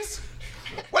railings.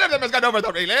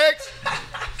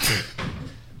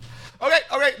 Okay.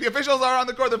 The officials are on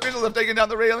the court. The officials have taken down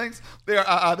the railings. They're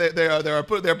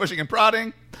pushing and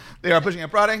prodding.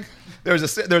 There's a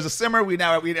simmer. We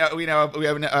now have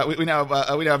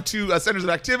 2 centers of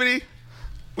activity.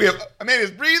 We have a man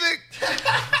is breathing.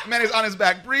 A man is on his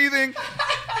back breathing.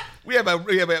 We have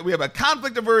a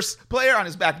conflict averse player on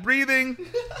his back breathing.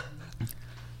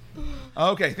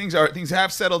 Okay, things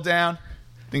have settled down.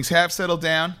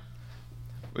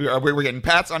 We're getting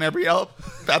pats on every elbow.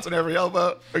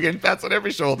 We're getting pats on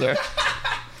every shoulder.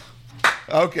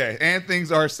 Okay, and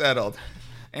things are settled.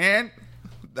 And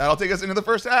that'll take us into the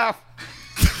first half.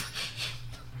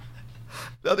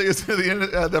 That'll take us to the end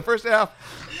of the first half.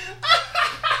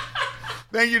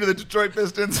 Thank you to the Detroit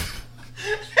Pistons.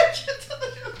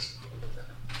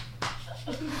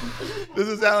 This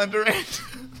is Alan Durant.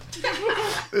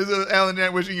 This is Alan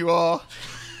Durant wishing you all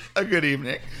a good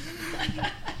evening.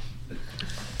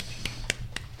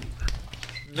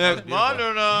 Beautiful.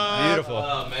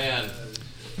 Oh, man.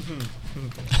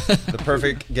 The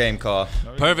perfect game call.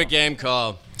 Perfect game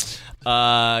call.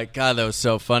 God, that was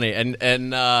so funny. And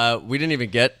we didn't even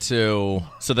get to...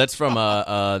 So that's from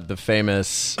the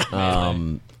famous...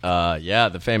 the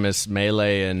famous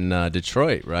melee in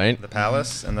Detroit, right? The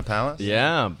Palace and the Palace?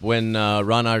 Yeah, when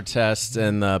Ron Artest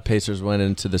and the Pacers went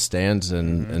into the stands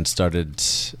and started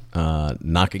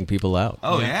knocking people out.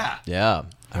 Oh, yeah. Yeah.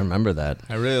 I remember that.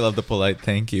 I really love the polite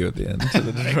thank you at the end.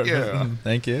 Thank you.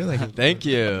 Thank you. Thank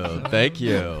you. Thank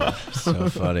you. So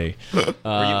funny.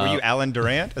 Were you Alan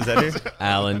Durant? Is that it?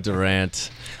 Alan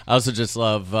Durant. I also just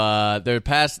love they're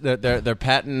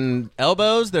patting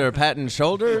elbows, they're patting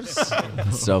shoulders.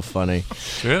 So funny.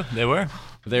 True, they were.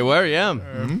 They were, yeah.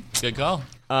 Good call.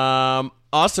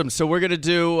 Awesome. So we're gonna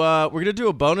do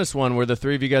a bonus one where the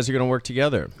three of you guys are gonna work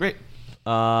together. Great.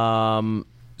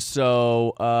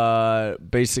 So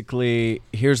basically,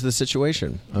 here's the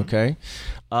situation. Okay,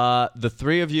 the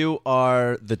three of you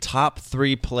are the top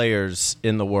 3 players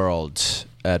in the world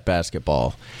at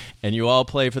basketball, and you all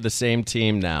play for the same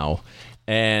team now,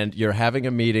 and you're having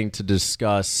a meeting to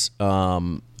discuss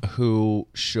who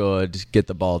should get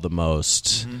the ball the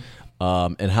most.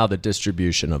 And how the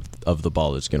distribution of the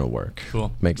ball is going to work.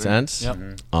 Cool. Make sense? Yep.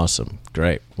 Awesome.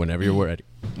 Great. Whenever you're ready.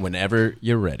 Whenever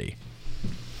you're ready.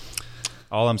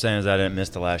 All I'm saying is I didn't miss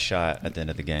the last shot at the end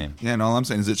of the game. Yeah, and all I'm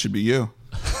saying is it should be you.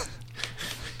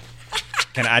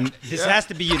 This has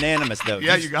to be unanimous, though.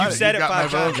 Yeah, you got it. You've said You it got my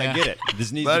 5 times. vote. I get it.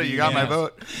 This needs Buddy, to be you got my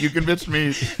unanimous. vote. You convinced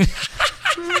me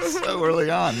so early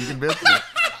on. You convinced me.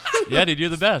 Yeah, dude, you're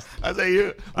the best. I say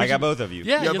you. I got both of you.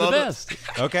 Yeah, you're the both best.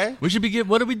 Okay. We should be.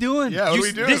 What are we doing? Yeah, what are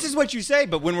we doing? This is what you say,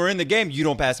 but when we're in the game, you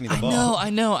don't pass me the ball. I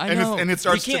know. And it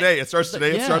starts We can't- today. It starts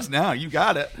today. It Yeah. starts now. You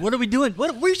got it. What are we doing?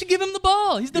 We should give him the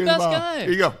ball. He's the Give me best ball. guy.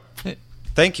 Here you go.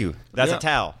 Thank you. That's Yeah. a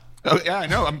towel. Oh, yeah, I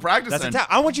know. I'm practicing. That's a towel.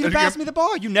 I want you to pass me the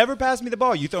ball. You never pass me the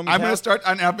ball. You throw me. I'm going to start.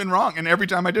 I've been wrong, and every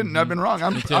time I didn't, I've been wrong.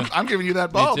 I'm giving you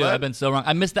that ball, Me too. bud. I've been so wrong.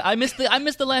 I missed the last shot.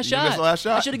 missed the last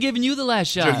shot. I should have given you the last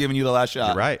shot. Should have given you the last shot.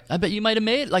 You're right. I bet you might have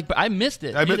made it. Like, but I missed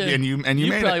it. I bet, You'd have- and you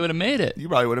made it. probably would have made it. You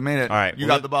probably would have made it. All right. You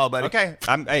got the ball, buddy. Okay.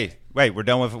 Hey, wait. We're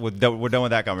done with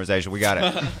that conversation. We got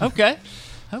it. Okay.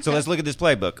 So let's look at this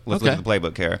playbook. Let's look at the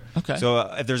playbook here. Okay. So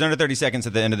if there's under 30 seconds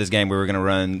at the end of this game, we were going to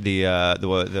run the I just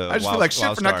wild, feel like shit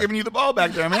wild for not star. giving you the ball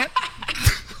back there, man.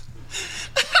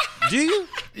 Do you?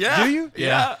 Yeah. Do you?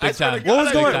 Yeah, I big swear to time. God, What was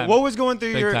I going? do. time. What was going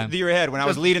through Big your time. head when I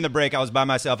was leading the break? I was by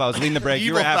myself. I was leading the break.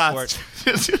 You were Evil half thoughts.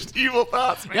 court. Just evil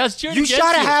thoughts, man. Yeah, I was cheering You against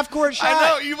shot a you. half court shot. I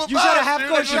know, evil You thoughts. shot a half dude.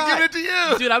 court I should shot. give it to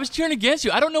you. Dude, I was cheering against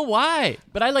you. I don't know why,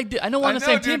 but I know we're on I the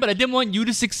same know, team, dude. but I didn't want you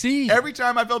to succeed. Every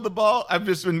time I felt the ball, I've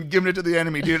just been giving it to the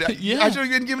enemy, dude. Yeah. I should have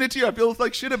been giving it to you. I feel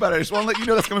like shit about it. I just want to let you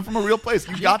know that's coming from a real place.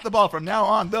 You got the ball. From now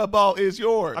on, the ball is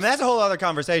yours. I mean, that's a whole other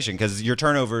conversation because your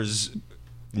turnovers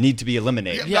need to be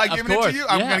eliminated. Yeah, I'm of giving it course. to you.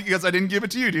 I'm Yeah. gonna, because I didn't give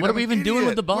it to you, dude. What are I'm we an even doing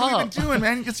idiot. with the What are we ball? even doing,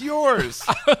 man? It's yours.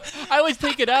 I always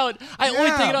take it out. I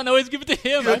always take it out and I always give it to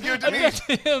him. You give it to I me. give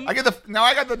it to him. I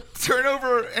got the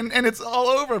turnover, and it's all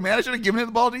over, man. I should have given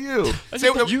the ball to you.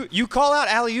 You call out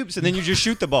alley oops and then you just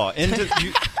shoot the ball into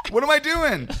you. What am I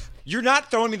doing? You're not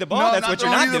throwing me the ball. No, That's I'm what you're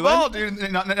throwing not you doing.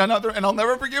 the ball, dude. And I'll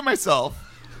never forgive myself.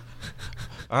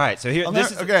 All right, so here, I'll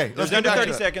this never- is okay, let's There's get under back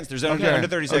 30 to it. seconds. There's Okay. under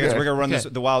 30 seconds. Okay. We're gonna run Okay.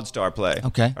 the wild star play.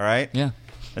 Okay. All right. Yeah.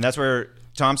 And that's where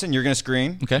Thompson, you're gonna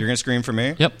screen. Okay. You're gonna screen for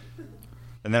me. Yep.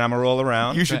 And then I'm gonna roll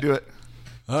around. You should do it.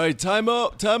 All right,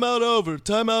 timeout over.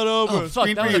 Oh, fuck,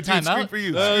 Screen that for was you, a dude. Screen timeout? for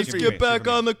you. Let's Screen for get you. back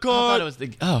on the I thought court. it was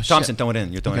the. Oh, shit. Thompson, throw it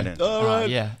in. You're throwing it in. All right.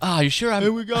 Yeah. You sure I'm.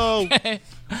 Here we go.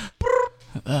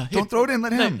 Don't throw it in.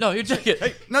 Let him. No, you take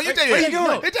it. No, you take it. what are you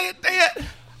doing? Hey, take it.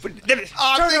 Oh,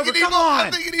 I'm Turnover, thinking come evil. on.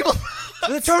 I'm thinking evil.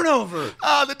 The turnover.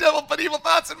 Oh, the devil put evil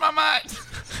thoughts in my mind.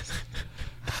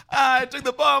 I took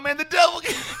the ball, man. The devil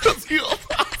gave those evil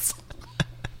thoughts.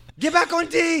 Get back on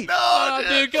D. No, Oh,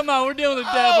 dude, come on. We're dealing with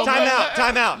the devil. Time man. out.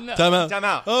 Time out. Timeout. Time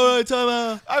out. All right,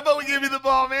 timeout. I thought we gave you the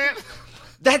ball, man.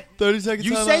 That 30 seconds.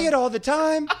 you say it all the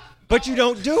time, but you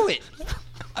don't do it.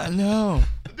 I know.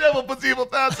 The devil puts evil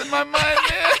thoughts in my mind,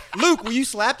 man. Luke, will you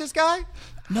slap this guy?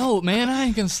 No, man, I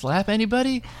ain't gonna slap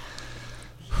anybody.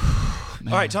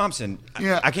 All right, Thompson.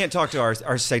 Yeah. I can't talk to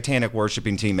our satanic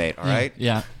worshiping teammate. All right.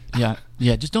 Yeah.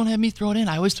 Just don't have me throw it in.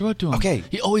 I always throw it to him. Okay.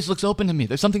 He always looks open to me.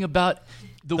 There's something about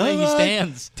the way he All right.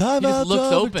 stands. He just Timeout's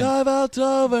looks over. open. Timeout's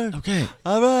over. Okay.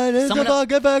 All right, here's the Someone ball. else-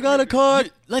 Get back on the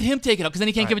court. Let him take it up because then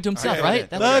he can't give it to himself, Okay, right?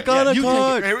 okay. Back on the You take it.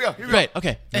 court. Here we go. Here we go. Great.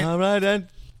 Okay. All right, then.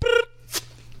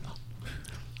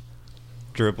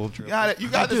 Dribble. You got it. You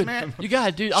got this, man. You got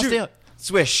it, dude. I'll Shoot. stay up.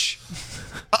 Swish.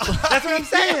 That's what I'm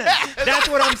saying. That's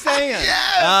what I'm saying.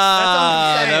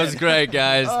 Ah, saying. that was great,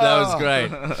 guys. That was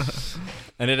great.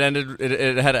 And it ended.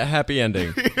 It had a happy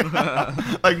ending.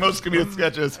 Like most comedic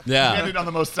sketches. Yeah. We ended on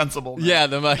the most sensible. Yeah,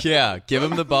 yeah. Give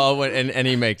him the ball and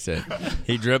he makes it.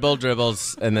 He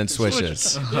dribbles, and then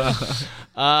swishes.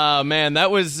 Man, that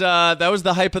was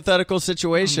the hypothetical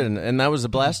situation, and that was a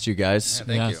blast, you guys.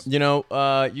 Thank you. You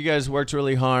know, you guys worked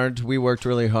really hard. We worked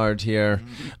really hard here.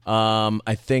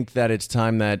 I think that it's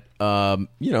time that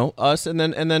us, and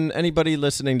then anybody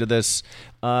listening to this,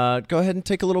 go ahead and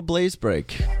take a little blaze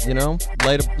break.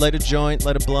 Light a joint,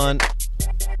 light a blunt,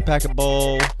 pack a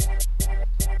bowl,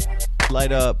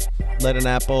 light an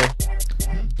apple.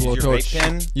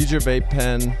 Use your vape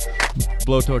pen.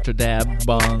 Blowtorch a dab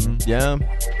bong. Yeah.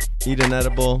 Eat an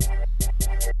edible.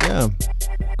 Yeah.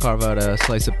 Carve out a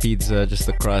slice of pizza, just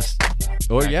the crust.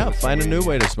 Or find a new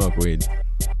way to smoke weed.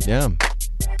 Yeah.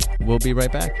 We'll be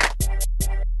right back.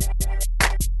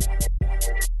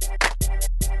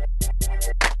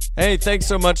 Hey, thanks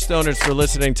so much, stoners, for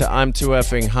listening to I'm Too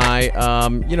Effing High.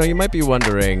 You might be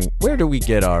wondering, where do we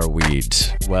get our weed?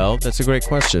 Well, that's a great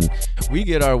question. We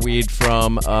get our weed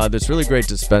from this really great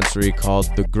dispensary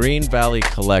called the Green Valley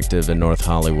Collective in North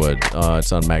Hollywood.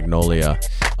 It's on Magnolia.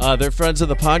 They're friends of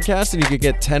the podcast, and you could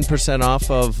get 10% off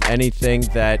of anything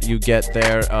that you get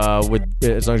there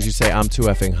as long as you say I'm Too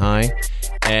Effing High.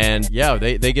 And yeah,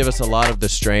 they give us a lot of the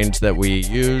strains that we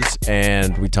use,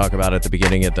 and we talk about at the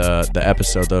beginning of the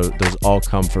episode. Those all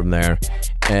come from there,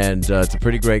 and it's a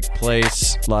pretty great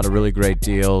place. A lot of really great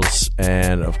deals,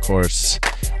 and of course,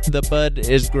 the bud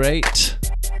is great.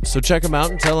 So check them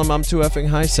out and tell them I'm Too Effing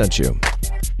High sent you.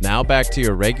 Now back to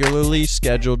your regularly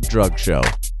scheduled drug show.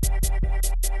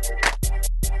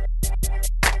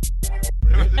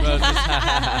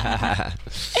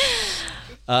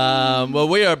 Well,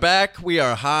 we are back. We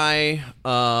are high.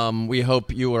 We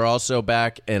hope you are also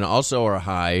back and also are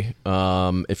high.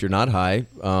 If you're not high,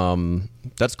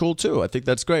 that's cool too. I think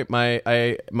that's great.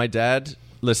 My dad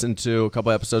listened to a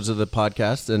couple episodes of the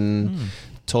podcast and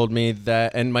told me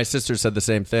that, and my sister said the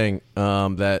same thing,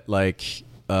 that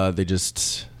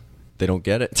they don't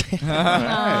get it.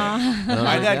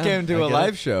 My dad came to a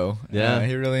live show. Yeah.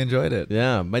 He really enjoyed it.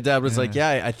 Yeah. My dad was like,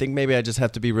 I think maybe I just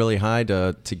have to be really high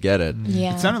to get it.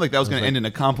 It sounded like that was going to end in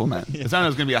a compliment. It sounded like it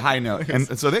was going to be a high note.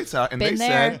 And so they saw it, and they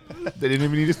said they didn't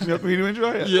even need us to know for me to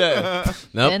enjoy it. Yeah.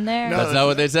 Nope. Been there. That's not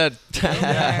what they said.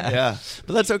 Yeah.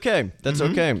 But that's okay. That's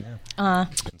okay.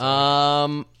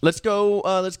 Let's go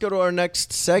to our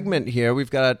next segment here. We've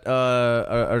got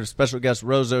our special guest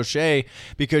Rose O'Shea,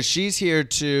 because she's here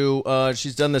to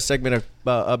she's done this segment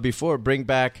before, bring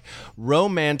back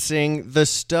Romancing the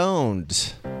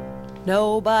Stoned.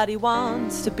 Nobody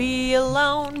wants to be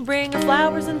alone. Bring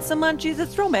flowers and some munchies.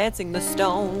 It's romancing the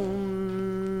stoned.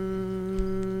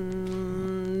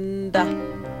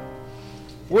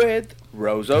 With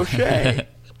Rose O'Shea.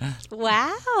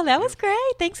 Wow, that was great.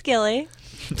 Thanks, Gilly.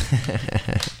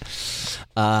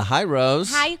 Hi,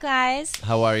 Rose. Hi, you guys.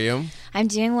 How are you? I'm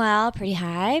doing well. Pretty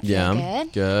high. Pretty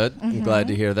good. I'm glad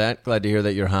to hear that. Glad to hear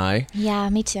that you're high. Yeah,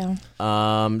 me too.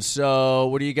 So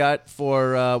what do you got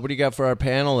for our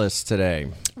panelists today?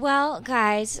 Well,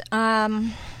 guys,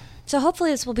 so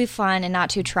hopefully this will be fun and not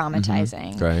too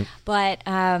traumatizing. Right. But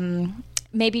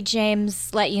maybe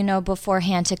James let you know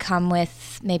beforehand to come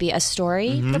with maybe a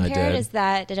story prepared.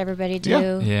 Did everybody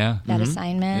do that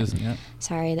assignment? Yeah.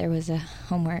 Sorry, there was a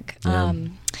homework. Yeah.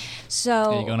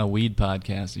 So you go on a weed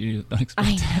podcast. You don't expect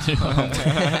I know.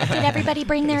 Did everybody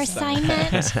bring their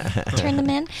assignment? Turn them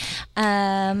in?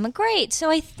 Great. So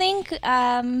I think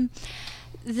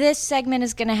this segment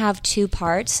is going to have two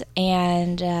parts,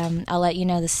 and I'll let you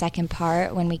know the second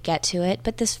part when we get to it.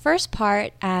 But this first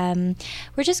part,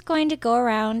 we're just going to go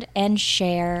around and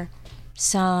share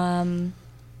some,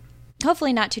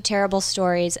 hopefully not too terrible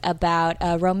stories about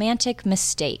a romantic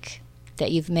mistake that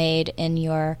you've made in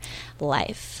your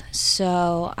life.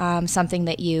 So something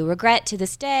that you regret to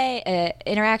this day,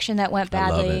 interaction that went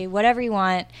badly, whatever you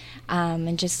want, and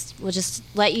we'll just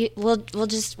let you have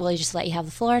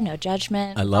the floor, no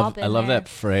judgment. I love that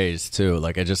phrase too.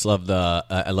 Like, I just love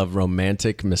I love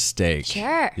romantic mistake.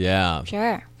 Sure. Yeah.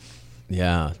 Sure.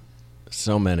 Yeah.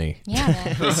 So many. Yeah,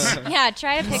 man. Yeah,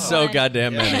 try to pick so one.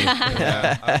 goddamn many.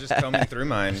 Yeah, I was just combing through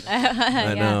mine.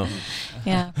 I know.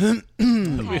 Yeah. Ever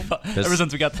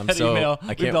since we got that email,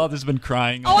 we've all just been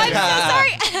crying. Oh, I'm so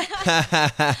sorry.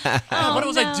 What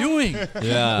was I doing?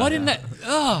 Yeah. Why didn't I?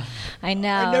 I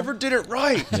know. I never did it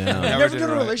right. Yeah. I never did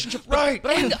a relationship right.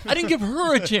 But I didn't give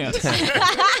her a chance.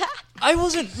 I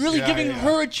wasn't really giving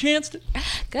her a chance to.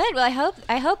 Good. Well, I hope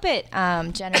it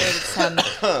generated some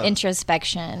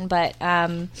introspection. But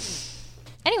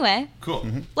anyway, cool.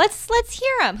 Let's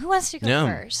hear them. Who wants to go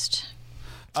first?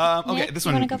 Okay, Nick, this you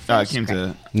one wanna go first? came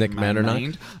to Nick my Matternock.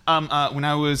 mind. When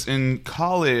I was in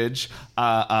college,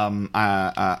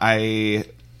 I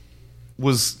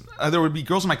was. There would be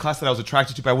girls in my class that I was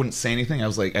attracted to, but I wouldn't say anything. I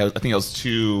was like, I think I was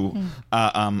too,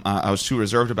 I was too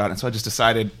reserved about it. And so I just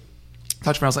decided.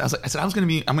 I said I'm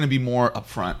going to be more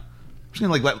upfront just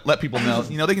gonna like let people know.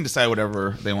 They can decide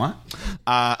whatever they want.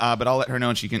 But I'll let her know,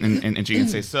 and she can and she can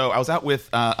say. So I was out with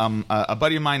a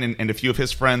buddy of mine and a few of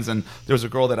his friends, and there was a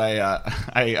girl that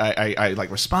I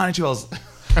like responded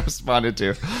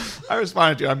to. I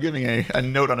responded to. I'm giving a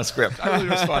note on a script. I really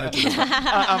responded to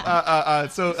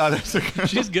this.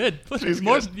 She's good.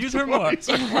 Use her more. What's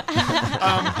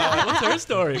her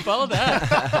story? Follow that.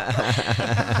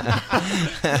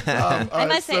 I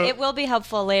must say, it will be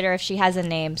helpful later if she has a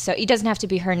name. So it doesn't have to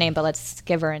be her name, but let's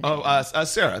give her a name.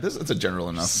 Sarah. It's a general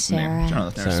enough Sarah. name. General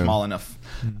enough name. Small enough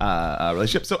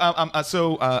relationship. So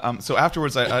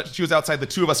afterwards, she was outside. The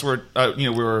two of us were, we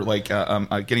were like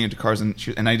getting into cars,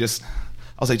 and I was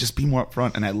like, just be more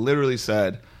upfront. And I literally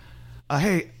said,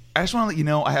 hey, I just want to let you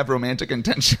know I have romantic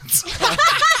intentions.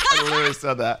 I literally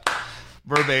said that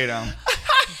verbatim.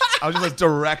 I was just as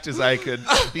direct as I could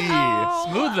be.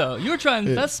 Smooth though. You were trying.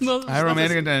 That's smooth. I have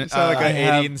romantic intentions. Sound like an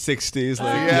 80s and 60s.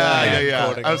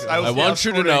 Yeah. I want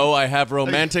you to know I have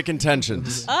romantic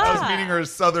intentions. I was meeting her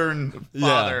southern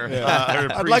father.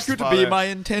 I'd like you to be my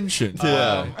intention. But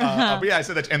yeah, I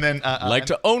said that, and then like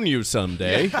to own you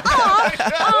someday. Think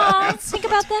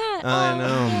about that. I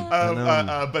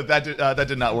know. But that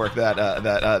did not work. That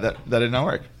did not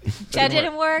work. That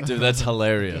didn't work. Dude, that's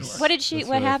hilarious. What did she?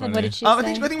 What happened? What did she say? I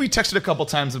think we texted a couple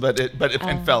times about it,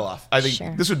 and fell off. I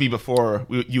think this would be before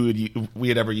we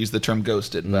had ever used the term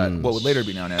ghosted, but what would later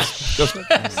be known as ghosted.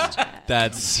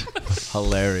 That's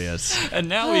hilarious. And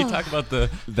now we talk about the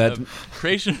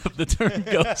creation of the term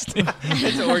ghosting.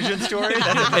 It's an origin story.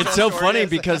 It's so funny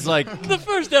because like the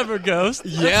first ever ghost.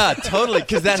 Yeah, totally.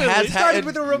 Because that has started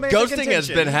with a romantic ghosting has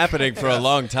intention. been happening for a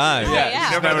long time.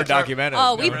 Yeah. Never documented.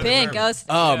 Oh, we've been ghosted.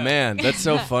 Oh man, that's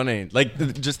so funny. Like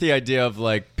just the idea of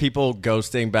like people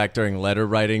ghosting back during letter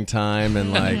writing time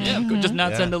and like just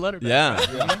not send a letter back.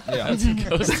 Yeah. That's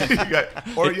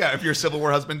ghosting. Or if your Civil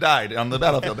War husband died on the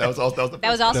battlefield, that was also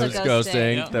That was also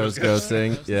ghosting. That was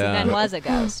ghosting. Yeah. Then was a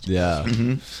ghost. Yeah.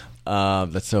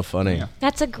 That's so funny. Yeah.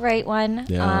 That's a great one.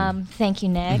 Yeah. Thank you,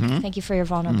 Nick. Thank you for your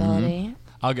vulnerability.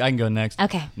 I can go next.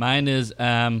 Okay. Mine is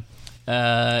after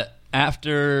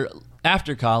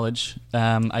college.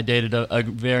 I dated a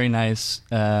very nice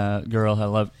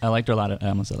girl. I liked her a lot. I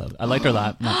liked her a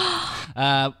lot.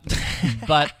 No.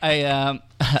 But I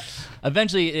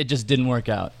eventually it just didn't work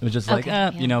out. It was just like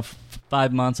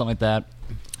 5 months, something like that.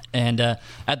 And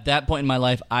at that point in my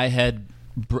life, I had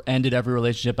ended every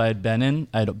relationship I had been in.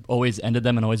 I'd always ended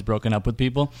them and always broken up with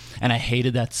people. And I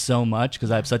hated that so much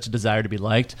because I have such a desire to be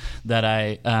liked that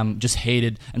I just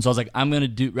hated. And so I was like, I'm going to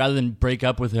do, rather than break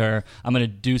up with her, I'm going to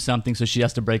do something so she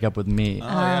has to break up with me. Oh,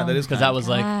 yeah, that is because that was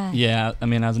like, I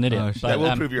was an idiot. But, that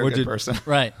will prove you're a good person.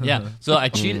 Right, yeah. So I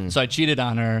cheated. So I cheated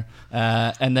on her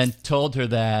and then told her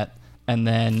that. And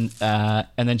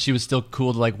then she was still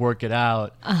cool to like work it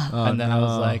out. And then I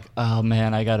was like, oh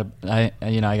man,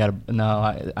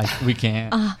 we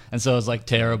can't. And so it was like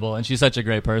terrible. And she's such a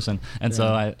great person. And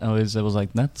so it was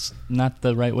like, that's not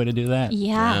the right way to do that.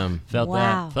 Yeah. Felt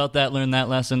that, learned that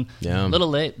lesson. Yeah. A little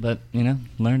late, but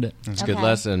learned it. It's a good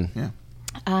lesson. Yeah.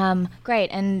 Great.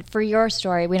 And for your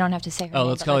story, we don't have to say her name.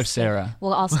 Let's call her Sarah.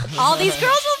 We'll also all these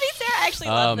girls will be Sarah. I actually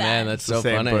love that. Oh man, that's so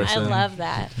funny. I love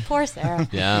that. Poor Sarah.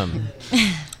 Yeah.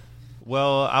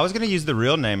 Well, I was going to use the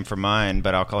real name for mine,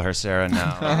 but I'll call her Sarah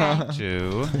now.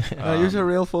 Too. Use her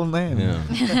real full name. Yeah.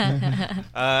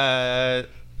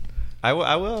 I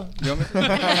will. You want me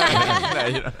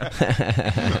to?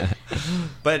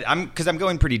 But I'm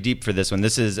going pretty deep for this one.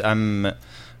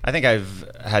 I think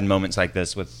I've had moments like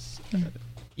this with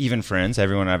even friends,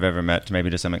 everyone I've ever met, maybe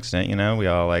to some extent. We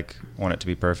all like want it to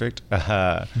be perfect.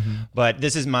 But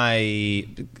this is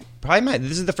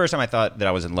this is the first time I thought that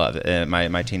I was in love in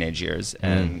my teenage years,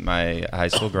 and my high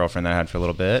school girlfriend that I had for a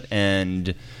little bit.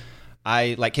 And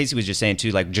I, like Casey was just saying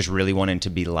too, like just really wanting to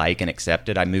be liked and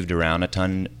accepted. I moved around a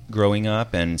ton growing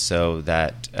up, and so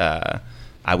that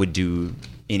I would do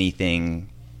anything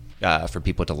for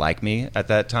people to like me at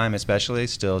that time, especially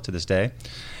still to this day.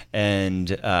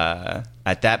 And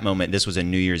at that moment, this was a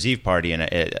New Year's Eve party, and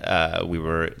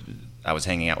I was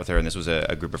hanging out with her, and this was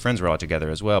a group of friends we were all together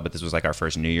as well. But this was like our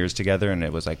first New Year's together, and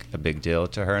it was like a big deal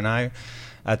to her and I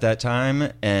at that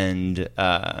time. And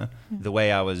the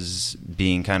way I was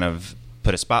being kind of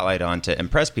put a spotlight on to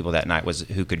impress people that night was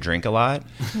who could drink a lot.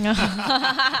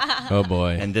 Oh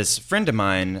boy. And this friend of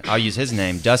mine, I'll use his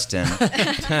name, Dustin,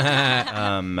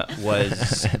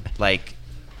 was like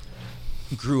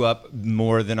grew up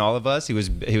more than all of us. He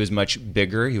was much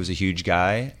bigger. He was a huge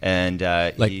guy, and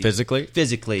physically.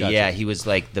 Physically, Gotcha. yeah, he was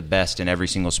like the best in every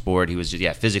single sport. He was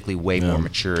just physically way more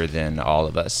mature than all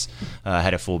of us.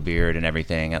 Had a full beard and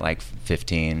everything at like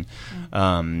 15,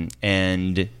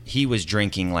 and he was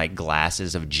drinking like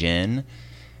glasses of gin,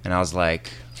 and I was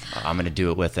like, I'm gonna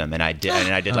do it with him, and I did.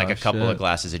 And I did like a couple of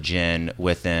glasses of gin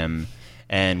with him.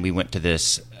 And we went to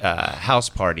this house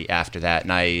party after that,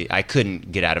 and I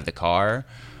couldn't get out of the car.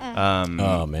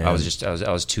 Oh man! I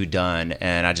was too done,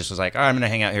 and I just was like, all right, I'm gonna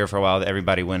hang out here for a while.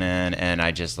 Everybody went in, and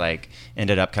I just like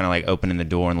ended up kind of like opening the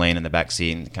door and laying in the back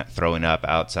seat and kind of throwing up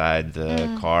outside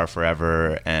the car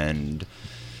forever. And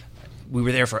we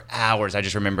were there for hours. I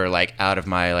just remember like out of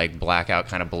my like blackout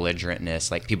kind of belligerentness,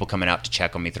 like people coming out to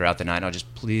check on me throughout the night. And I'll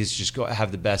just please just go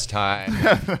have the best time.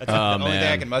 That's like the only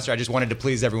thing I can muster. I just wanted to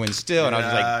please everyone still, and I was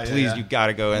just like, please, you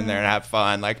gotta go in there and have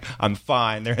fun. Like I'm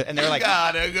fine. They're like,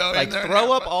 gotta go like in there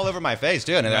throw up all over my face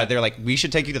too. And they're like, we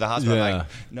should take you to the hospital. I'm like,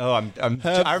 no, I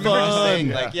remember just saying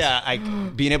like,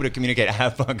 being able to communicate,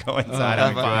 have fun, go inside,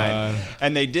 I'm fine.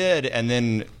 And they did. And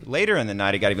then later in the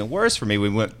night, it got even worse for me. We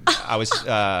went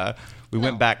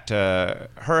back to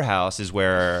her house, is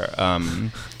where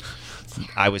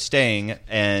I was staying,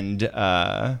 and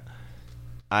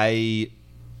I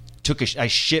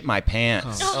shit my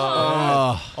pants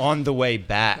on the way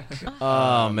back.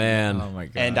 Oh man! Oh my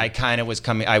god! And I kind of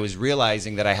I was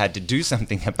realizing that I had to do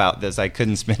something about this. I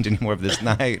couldn't spend any more of this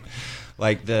night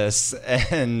like this,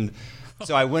 and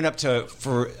so I went up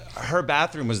for her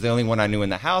bathroom was the only one I knew in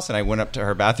the house, and I went up to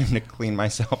her bathroom to clean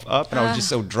myself up, and I was just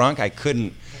so drunk I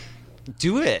couldn't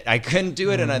do it.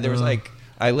 And there was like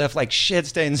I left like shit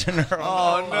stains in her.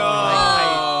 Oh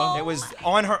no! It was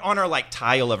on her like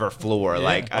tile of her floor.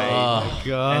 Like God!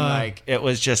 And like it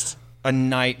was just a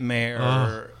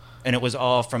nightmare, and it was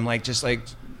all from like just like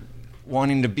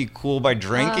wanting to be cool by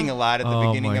drinking a lot at the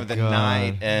beginning of the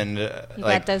night, and You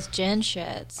got those gin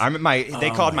shits.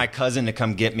 They called my cousin to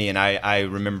come get me, and I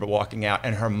remember walking out,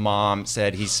 and her mom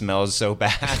said he smells so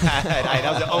bad. That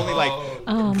was the only like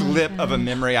clip of a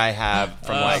memory I have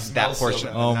from like that portion.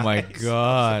 Of the my night.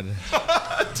 god!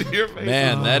 To your face.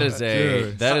 Man, that is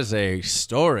a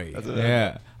story.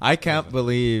 Yeah. I can't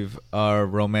believe our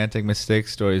romantic mistake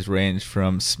stories range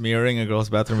from smearing a girl's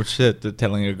bathroom with shit to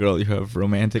telling a girl you have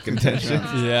romantic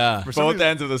intentions. Yeah. Both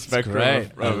ends of the spectrum. great.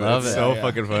 I love it's it. so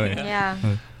fucking funny. Yeah.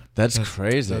 That's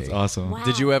crazy. That's awesome. Wow.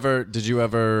 Did you ever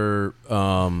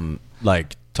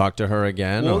like talk to her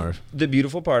again? Well, or the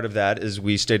beautiful part of that is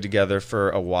we stayed together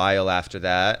for a while after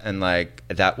that, and like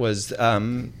that was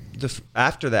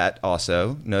after that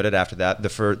also noted after that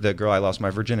the girl I lost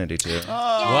my virginity to.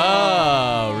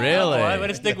 Whoa, really? Boy, way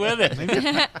to stick with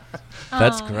it.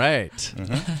 That's great.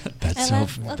 That's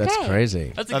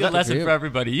crazy. That's a good lesson for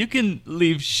everybody. You can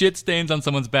leave shit stains on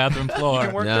someone's bathroom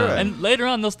floor, work through it. and later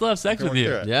on they'll still have sex with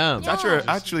you. Yeah. It's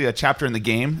actually a chapter in the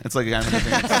game. It's like a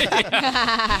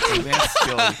advanced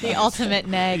skill. The ultimate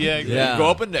neg. Yeah, exactly. Yeah. Go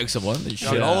up and neck someone, they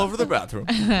shit all over the bathroom.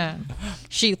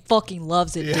 She fucking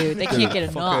loves it, dude. They can't get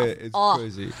enough. It's Oh.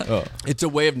 crazy. It's a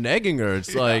way of negging her.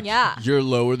 It's like, Yeah. you're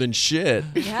lower than shit.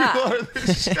 Yeah.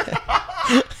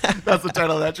 That's the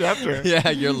title of that chapter. Yeah,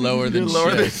 you're lower than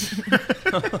shit.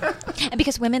 And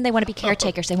because women, they want to be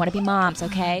caretakers. They want to be moms,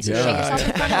 okay? So Yeah. shake yourself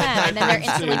in front of them, and then they're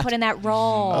instantly put in that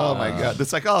role. Oh my god, the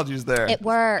psychology is there. It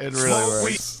works. It really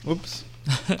works. Whoops.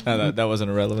 That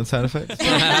wasn't a relevant sound effect.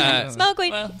 Smoke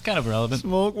weed. Well, kind of relevant.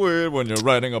 Smoke weed when you're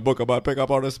writing a book about pickup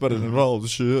artists, but it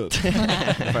involves shit.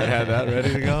 If I had that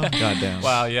ready to go, goddamn.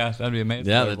 Wow, yeah, that'd be amazing.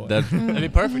 Yeah, that'd be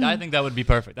perfect. I think that would be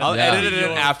perfect. I'll That'd edit be it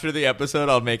in after the episode.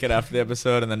 I'll make it after the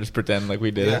episode, and then just pretend like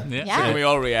we did it. Yeah. Yeah. So can we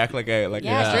all react like Yeah,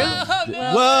 true.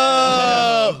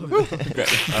 Whoa! Great.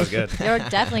 That was good. You're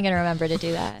definitely going to remember to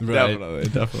do that. Definitely.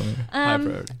 High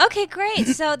priority. Okay, great.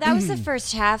 So that was the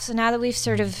first half. So now that we've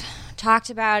sort of talked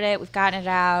about it, we've gotten it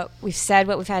out, we've said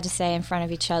what we've had to say in front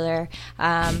of each other,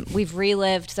 we've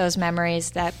relived those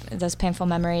memories, those painful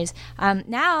memories.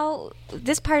 Now,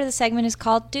 this part of the segment is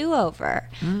called Do-Over.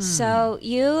 So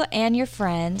you and your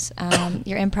friends,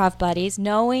 your improv buddies,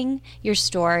 knowing your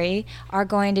story, are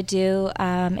going to do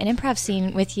an improv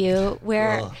scene with you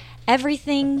where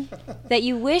everything that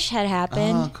you wish had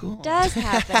happened does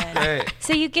happen. Great.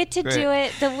 So you get to do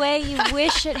it the way you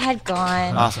wish it had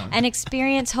gone. Awesome. And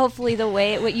experience hopefully the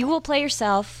way you will play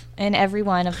yourself in every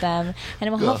one of them, and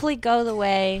it will hopefully go the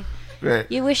way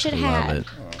Great. you wish it had. it.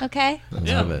 Okay?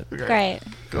 Love it. Great.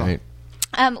 Great.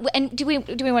 And do we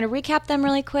want to recap them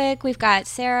really quick? We've got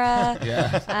Sarah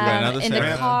another in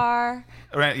Sarah? the car.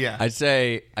 Right, yeah. I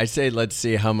say let's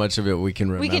see how much of it we can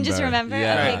remember. We can just remember?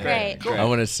 Yeah. Okay, great. I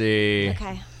want to see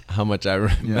Okay. how much I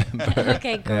remember.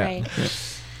 Okay, great.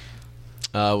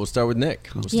 We'll start with Nick.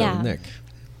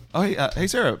 Oh, hey,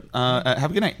 Sarah.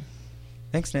 Have a good night.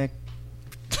 Thanks, Nick.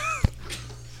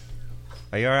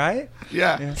 Are you all right?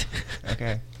 Yeah.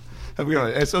 Okay. Have a good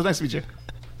night. It's so nice to meet you.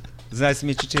 It's nice to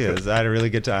meet you too. I had a really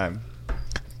good time.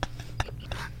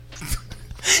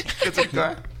 It's a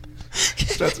guy.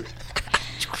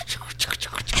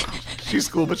 She's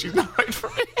cool, but she's not right for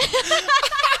me.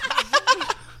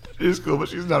 She's cool, but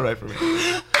she's not right for me.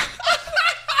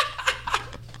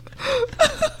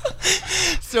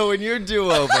 So in your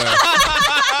do-over,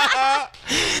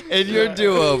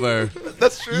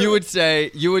 that's true. You would say,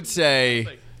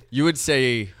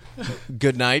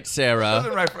 "Good night, Sarah."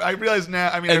 Wasn't right for, I realize now.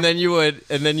 I mean, and then you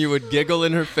would giggle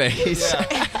in her face.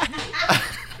 Yeah.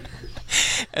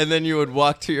 And then you would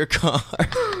walk to your car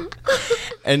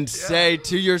and say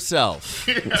to yourself,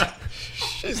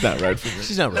 She's not right for me.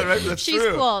 She's not right. That's She's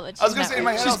true. cool, but I was she's gonna not say in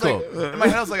my right.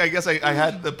 head, I was like, I guess I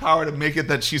had the power to make it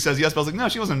that she says yes, but I was like, no,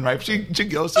 she wasn't right. She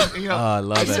ghosted me. I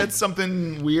love it. said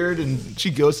something weird and she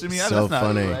ghosted me. So That's not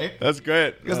funny. right. That's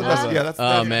great. Because that's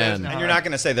Oh, man. And you're not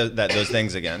going to say those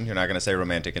things again. You're not going to say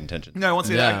romantic intention. No, I won't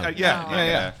say that.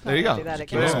 Yeah. There you go. Do that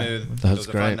Keep again. it smooth. That's it was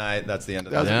a great. fun night. That's the end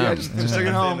of that. Yeah. Just take it That's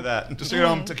the home. end of that. Just take it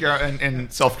home. Took care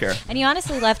and self care. And you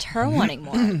honestly left her wanting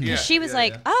more. Yeah, She was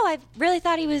like, "Oh, I really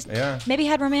thought he was maybe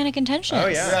had romantic intentions." Oh,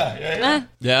 yeah.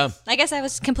 Yeah. I guess I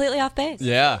was completely off base.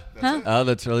 Yeah. Huh? Oh,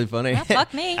 that's really funny. Yeah,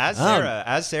 fuck me.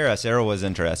 As Sarah was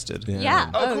interested. Yeah.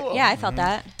 Oh, cool. Yeah, I felt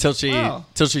that. Till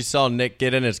she saw Nick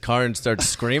get in his car and start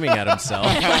screaming at himself.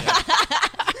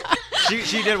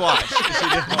 She did watch. She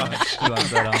did watch.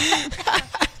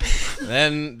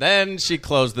 Then she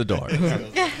closed the door.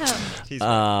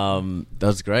 That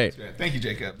was great. Thank you,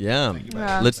 Jacob. Yeah. Thank you,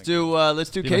 Let's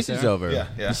do Casey's Sarah? over. Yeah.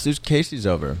 Let's do Casey's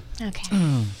over. Okay.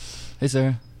 Hey,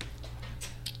 Sarah.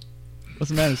 What's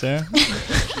the matter, Sarah?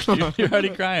 You're already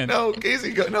crying. No,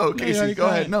 Casey, go. No, Casey, already go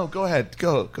ahead. cried. No, go ahead.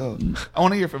 Go. I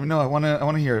want to hear from you. No, I want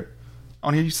to hear. I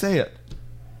want to hear you say it.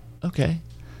 Okay.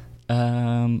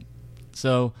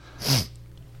 So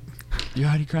you're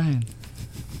already crying.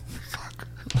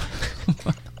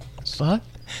 Fuck.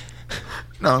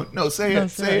 No, say No, it.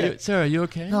 Say it. Sarah, you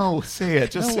okay? No, say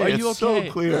it. Just No, say are it. you It's so okay?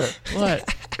 clear.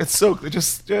 What? It's so clear.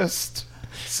 Just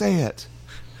say it.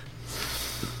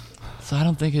 So I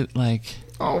don't think it like.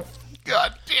 Oh,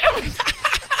 God damn it.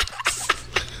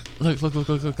 Look.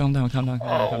 Calm down. Calm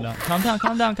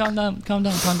down. It's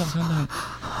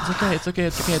okay.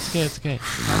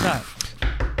 Calm down.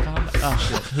 Oh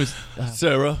shit. Who's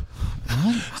Sarah.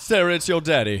 Sarah, it's your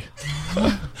daddy.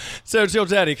 Sarah, it's your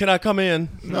daddy. Can I come in?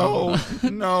 No.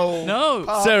 No.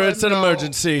 Sarah, it's an no.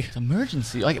 emergency. It's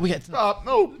emergency. Like we got Stop.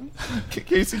 No.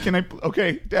 Casey, can I?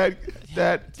 Okay, Dad,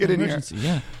 get in here. emergency.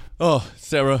 Yeah. Oh,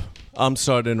 Sarah, I'm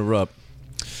sorry to interrupt.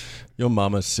 Your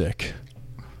mama's sick.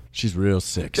 She's real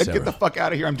sick, Dad, Sarah. get the fuck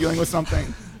out of here. I'm dealing with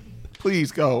something.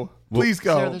 Please go. Please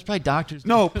go. Sarah, there's probably doctors.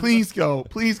 No, please go.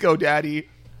 Please go, Daddy.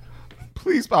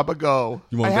 Please, Papa, go.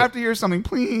 You I wanna have go? to hear something.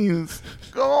 Please.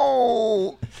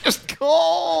 Go. Just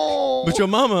go. But your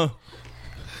mama.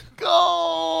 Go.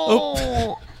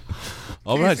 Oh.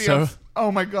 All right, Casey, Sarah.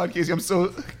 Oh my God, Casey, I'm so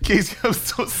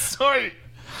sorry.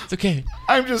 It's okay.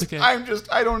 I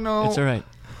don't know. It's all right.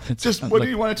 It's, Just what look, do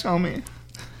you want to tell me?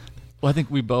 Well, I think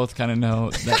we both kind of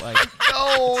know that. Like,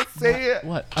 No, say it.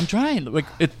 what? I'm trying. Like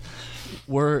it's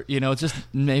just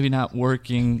maybe not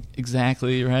working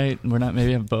exactly right. We're not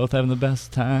maybe both having the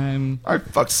best time. I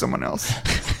fucked someone else.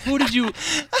 Who did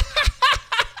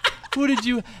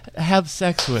you have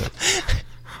sex with?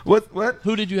 What?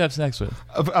 Who did you have sex with?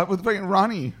 With fucking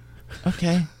Ronnie.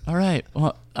 Okay. All right.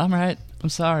 Well, I'm right. I'm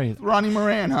sorry. Ronnie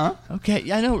Moran, huh? Okay.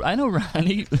 Yeah, I know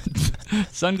Ronnie.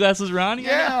 Sunglasses Ronnie?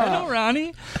 Yeah. I know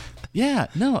Ronnie. Yeah.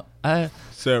 No.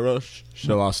 Sarah,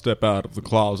 shall I step out of the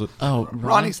closet? Oh,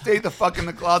 Ronnie, stay the fuck in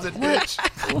the closet, bitch.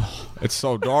 It's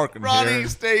so dark in Ronnie, here.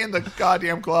 stay in the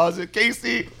goddamn closet.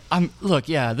 Casey. Look,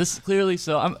 yeah, this is clearly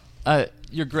so.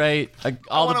 You're great.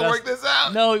 All I the want to best. work this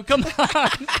out. No, come on.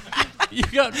 You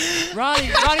got Ronnie.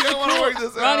 Ronnie's I wanna cool. work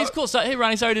this out. Ronnie's cool. So, hey,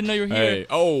 Ronnie, sorry I didn't know you were here. Hey,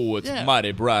 oh, it's Yeah.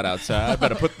 mighty bright outside.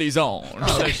 Better put these on.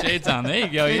 So shades on. There you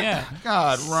go. Yeah.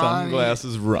 God, Ronnie.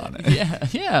 Sunglasses running.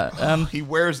 Yeah. He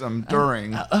wears them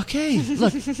during. Okay.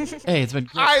 Look. Hey, it's been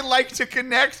great. I like to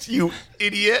connect, you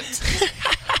idiot.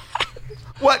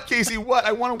 What, Casey? What?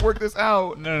 I want to work this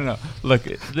out. No. Look,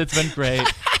 it's been great.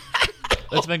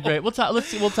 It's been great. We'll talk.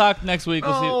 We'll talk next week.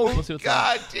 We'll see what's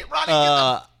God,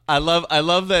 Ronnie, I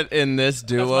love that in this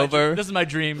do-over. This is my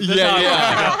dream. This is how Yeah, I want it to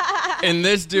yeah. go. In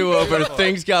this do-over,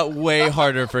 things got way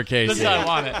harder for Casey. This is how I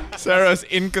want it. Sarah's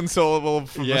inconsolable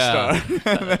from Yeah. the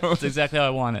start. That's exactly how I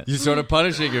want it. You're sort of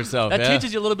punishing yourself. That yeah.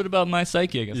 teaches you a little bit about my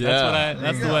psyche, I guess. Yeah.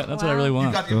 That's what I really You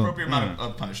want. got the appropriate amount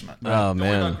of punishment. Oh, Don't worry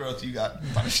man. about growth. You got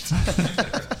punished.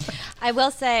 I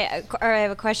will say, or I have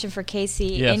a question for Casey.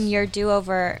 Yes. In your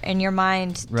do-over, in your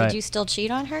mind, Right. did you still cheat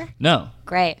on her? No.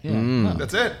 Great. Yeah. Mm.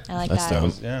 That's it. I like That's that.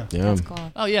 dope. Yeah. Yeah. That's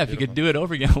cool. Oh, yeah, if you could do it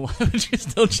over again, why would you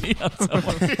still cheat on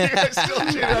someone? Still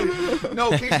cheating.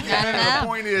 No, Casey, the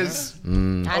point is. I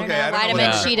don't Okay, know I don't why know to what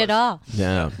men that cheat was. at all.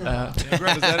 Yeah.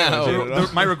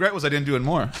 My regret was I didn't do it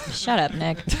more. Shut up,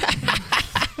 Nick.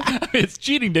 It's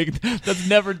cheating, Nick. That's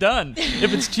never done.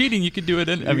 If it's cheating, you can do it.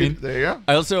 I mean, There you go.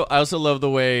 I also love the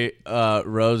way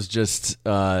Rose just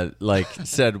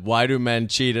said, "Why do men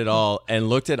cheat at all?" and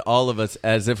looked at all of us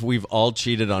as if we've all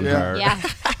cheated on her. Yeah.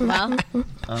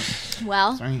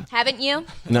 Well, sorry. haven't you?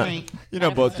 No. You know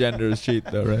both genders cheat,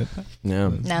 though, right? No.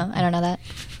 No, I don't know that.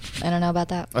 I don't know about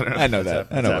that. I know that.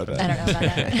 I know about I that. don't know about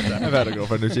that. I've had a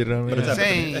girlfriend who cheated on me.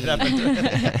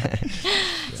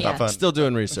 Yeah. Still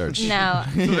doing research. No.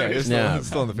 Yeah, you're still, Yeah.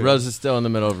 still in the field. Rose is still in the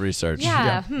middle of research.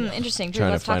 Yeah. Interesting. Drew,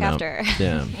 Trying let's to talk find out. after.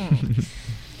 Yeah.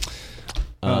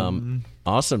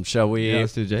 Awesome. Shall we? Yeah,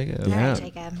 let's do Jacob. All Yeah. right,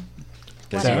 Jacob.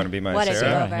 Guess you want to be my What is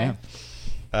Sarah? it over?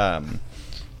 Yeah.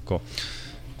 Cool.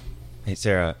 Hey,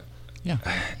 Sarah. Yeah.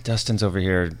 Dustin's over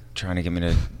here trying to get me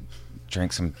to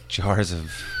drink some jars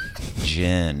of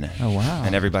gin. Oh, wow.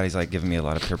 And everybody's like giving me a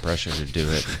lot of peer pressure to do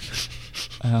it.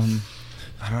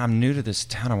 I'm new to this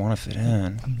town. I want to fit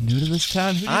in. I'm new to this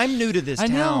town. I'm new to this I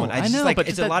know, town. I just, know, like, but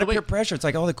it's that- a lot the of way- peer pressure. It's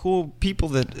like all the cool people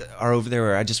that are over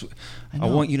there. I know.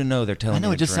 want you to know they're telling I know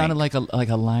me it to just drink. sounded like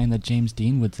a line that James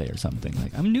Dean would say or something.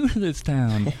 Like, I'm new to this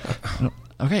town.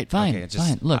 Okay, fine, Okay, just-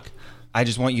 fine. Look, I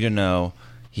just want you to know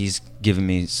he's giving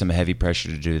me some heavy pressure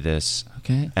to do this.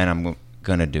 Okay. And I'm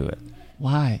gonna do it.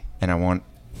 why? And I want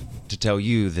to tell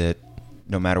you that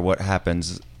no matter what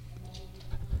happens,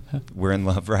 we're in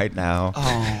love right now.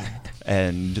 Oh.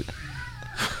 And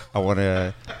I want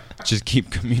to just keep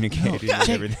communicating and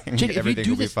everything. Jake, if you everything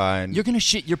do will be this, fine. You're gonna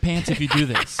shit your pants if you do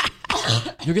this.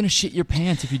 You're gonna shit your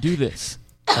pants if you do this.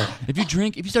 If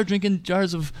you start drinking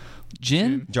jars of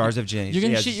gin, Jars of gin. you're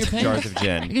gonna Yes, shit your pants. Jars of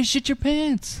You're gin. gonna shit your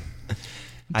pants.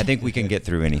 I think we can get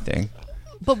through anything.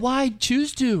 But why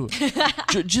choose to?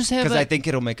 Just have. Because I think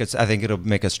it'll make us. I think it'll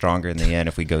make us stronger in the end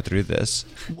if we go through this.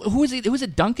 Who is it? Who is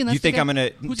it? Duncan? That's You think the I'm guy?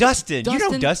 gonna Who's Dustin? it? You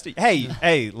know Dustin?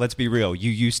 Hey, let's be real. You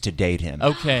used to date him.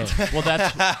 Okay. Well,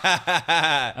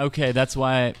 that's okay. That's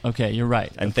why. Okay, you're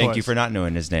right. And of thank you course. for not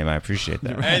knowing his name. I appreciate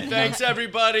that. Hey, thanks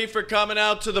everybody for coming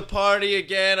out to the party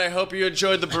again. I hope you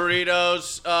enjoyed the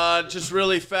burritos. Just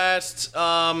really fast,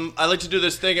 I like to do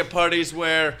this thing at parties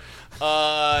where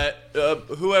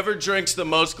whoever drinks the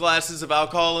most glasses of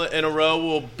alcohol in a row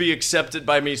will be accepted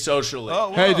by me socially.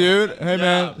 Hey, dude. Hey,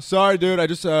 man. Sorry, dude. I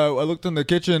just I looked in the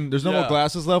kitchen. There's no Yeah. more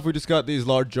glasses left. We just got these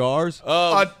large jars.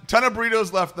 A ton of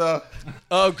burritos left, though.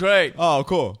 Oh, great. Oh,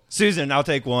 cool. Susan, I'll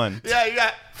take one. Yeah, you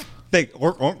got. Thank.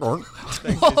 Whoa!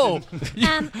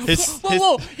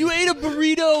 Whoa! You ate a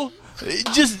burrito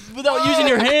just without using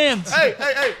your hands. Hey!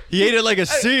 He ate it like a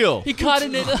seal. He caught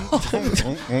it in.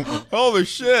 Holy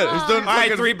shit. He's done All right,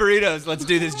 fucking- 3 burritos. Let's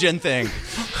do this gin thing.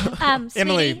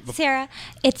 Emily. Sweetie, Sarah,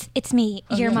 it's me,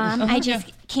 your mom. I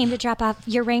just came to drop off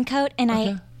your raincoat, and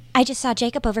I just saw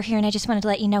Jacob over here, and I just wanted to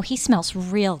let you know he smells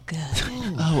real good.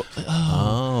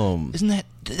 Oh. Isn't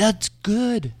that's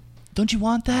good? Don't you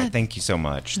want that? Thank you so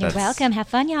much. You're welcome. Have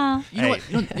fun, y'all. You know what?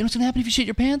 You know what's gonna happen if you shit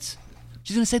your pants?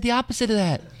 She's gonna say the opposite of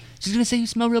that. She's gonna say you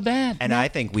smell real bad. And I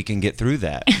think we can get through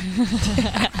that.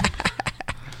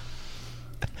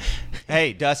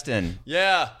 Hey, Dustin.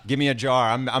 Yeah. Give me a jar.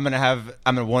 I'm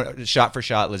gonna want shot for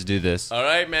shot. Let's do this. All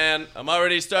right, man. I'm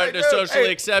already starting Hey, to dude, socially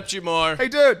hey. accept you more. Hey,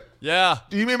 dude. Yeah.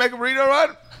 Do you mean make a burrito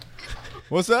run?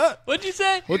 What's that? What'd you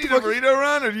say? You need a burrito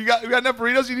run, or you got enough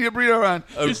burritos? You need a burrito run.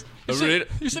 You're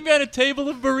some kind of table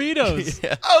of burritos.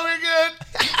 Yeah. Oh,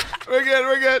 we're good.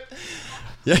 We're good.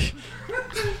 Yeah.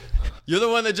 You're the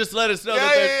one that just let us know Yeah,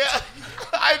 that they yeah.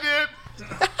 I did.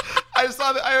 I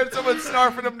saw that. I heard someone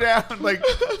snarfing them down, like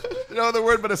no other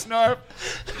word but a snarf.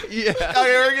 Yeah.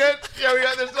 Okay, we're good. Yeah, we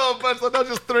got. There's still a bunch, so not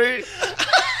just 3.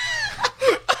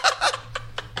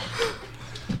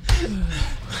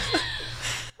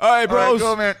 All right, bros. All right,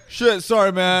 cool, man. Shit,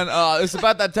 sorry, man. It's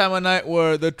about that time of night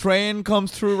where the train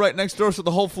comes through right next door, so the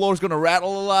whole floor is going to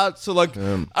rattle a lot. So, like,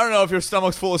 I don't know if your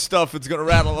stomach's full of stuff, it's going to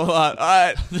rattle a lot. All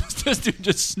right. This dude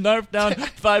just snarfed down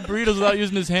 5 burritos without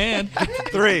using his hand.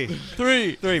 3.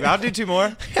 I'll do 2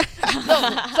 more.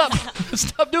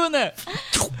 Stop doing that.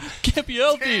 Can't be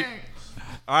healthy.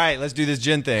 All right, let's do this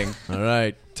gin thing. All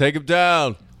right, take him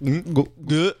down. Wow,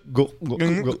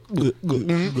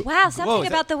 something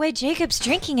about the way Jacob's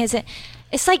drinking it's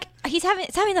like it's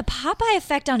having the Popeye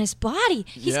effect on his body.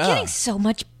 He's Yeah. getting so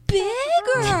much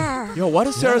bigger. Yo, why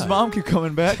does Sarah's mom keep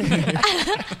coming back?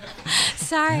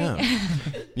 Sorry. Yeah.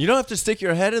 You don't have to stick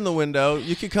your head in the window.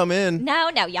 You could come in. No,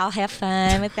 y'all have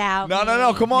fun without me.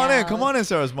 No. Come on in. No. Come on in,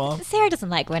 Sarah's mom. Sarah doesn't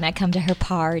like when I come to her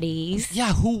parties.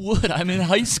 Yeah, who would? I'm in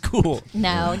high school.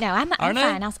 No, I'm Aren't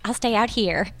I? fine. I'll stay out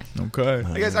here. Okay.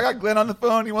 Hey guys, I got Glenn on the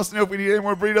phone. He wants to know if we need any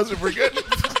more burritos. If we're good.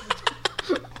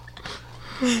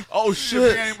 Oh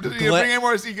shit. Does he need to bring any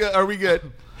more? Is he good? Are we good?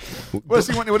 What does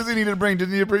he want? What does he need to bring? Does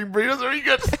he need to bring burritos? Are we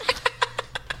good?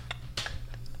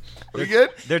 Are we good?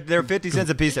 They're 50 cents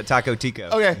a piece at Taco Tico.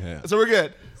 Okay, so we're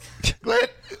good. Glenn,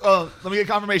 let me get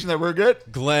confirmation that we're good.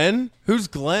 Glenn? Who's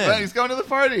Glenn? Glenn, he's going to the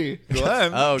party.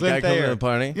 Glenn. Oh, Glenn guy coming to Thayer. the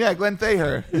party? Yeah, Glenn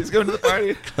Thayer. He's going to the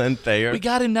party. Glenn Thayer. We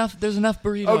got enough. There's enough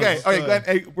burritos. Okay, Glenn.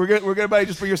 Hey, we're good. We're good, buddy.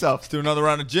 Just for yourself. Let's do another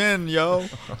round of gin, yo.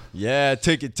 Yeah,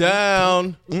 take it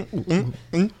down.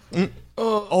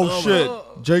 Oh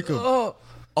shit, Jacob.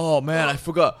 Oh man, I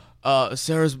forgot.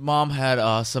 Sarah's mom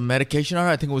had some medication on her.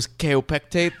 I think it was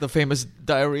kaopectate, the famous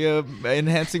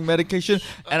diarrhea-enhancing medication,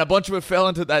 and a bunch of it fell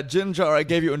into that gin jar I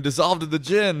gave you and dissolved in the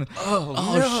gin.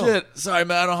 Oh shit! Sorry,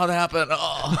 man. I don't know how that happened.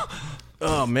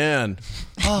 Oh, man.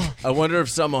 I wonder if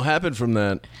something will happen from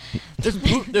that. There's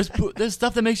poop. There's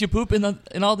stuff that makes you poop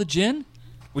in all the gin.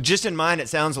 Well, just in mine, it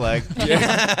sounds like.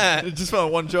 Yeah, it just fell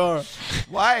in one jar.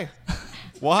 Why?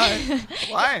 Why?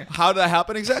 Why? How did that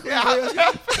happen exactly?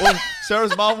 Yeah. Well,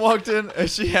 Sarah's mom walked in and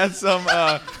she had some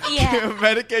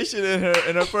medication in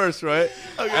her purse, right?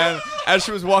 Okay. And as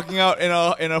she was walking out in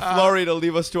a flurry to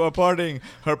leave us to our partying,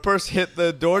 her purse hit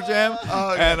the door jamb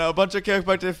and a bunch of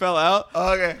kaopectate fell out.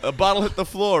 Okay. A bottle hit the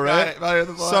floor, right? Bottle hit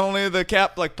the floor. Suddenly the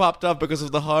cap popped off because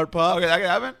of the hard pop. Okay, that can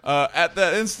happen. At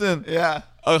that instant, Yeah.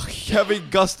 a heavy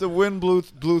gust of wind blew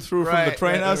through from the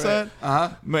train outside.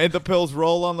 Made the pills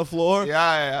roll on the floor.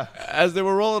 Yeah. As they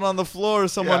were rolling on the floor,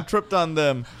 someone tripped on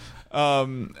them.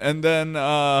 And then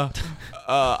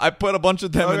I put a bunch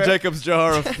of them in Jacob's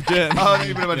jar of gin. Oh,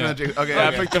 you put a bunch of them in Jacob. Okay.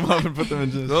 I picked them up and put them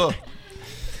in gin. Cool.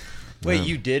 Wait,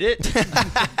 you did it?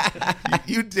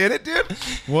 You did it, dude?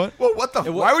 What? Well, what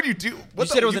the? Why would you do? What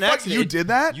You said it was an accident. You did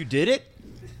that? You did it?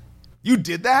 You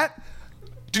did that?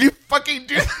 Did you fucking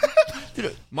do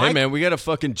that? Hey, man, we got to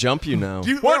fucking jump you now.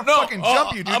 Dude, we're gonna fucking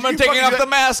jump you, dude. I'm Did you taking fucking off do the that?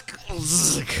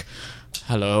 mask.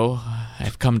 Hello,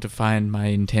 I've come to find my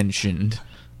intention.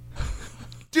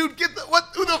 Dude, get the what?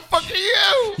 Who the fuck are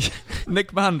you?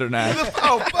 Nick Vandernack.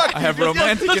 Oh fuck! I have you.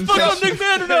 romantic Let's fuck up intentions. Nick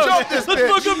Vandernack. Jump this bitch.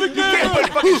 Let's fuck up Nick You can't put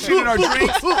Vandernack. fucking shit in our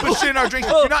drinks. Put shit in our drinks.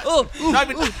 You're not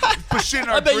even put shit in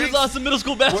our I bet you drinks. lost a middle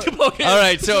school basketball game. All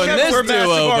right, so in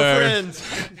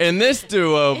this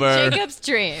do-over, Jacob's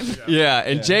dream. yeah,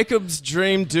 in Jacob's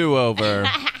dream do-over,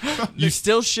 you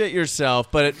still shit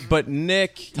yourself, but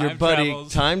Nick, your Time buddy,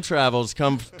 travels. time travels,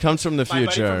 comes from the My buddy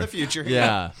future. from the future.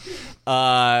 Yeah.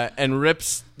 And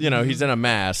rips, he's in a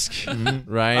mask,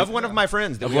 right? Of one of my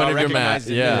friends. That Of we one all of your recognize.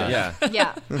 ma- yeah.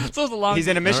 Yeah. So it's a long. He's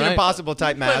in a Mission All right. Impossible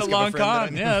type played mask. a long of a friend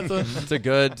con. that I- Yeah. It's a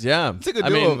good, It's a good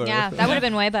do-over. Yeah, that would have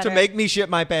been way better. To make me shit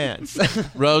my pants.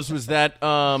 Rose, was that,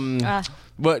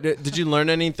 what, did you learn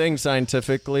anything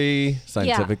scientifically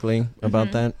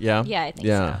about that? Yeah? Yeah, I think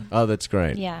so. Oh, that's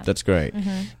great. Yeah. That's great.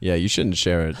 Yeah, you shouldn't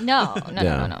share it. No.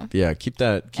 Yeah, keep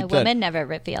that. A woman never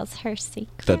reveals her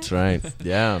secret. That's right.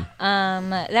 Yeah.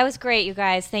 That was great, you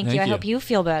guys. Thank you. I you. hope you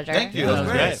feel better. Thank you. That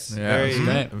was great. Yeah,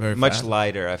 Very, very much fast.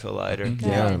 lighter. I feel lighter.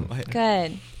 Yeah.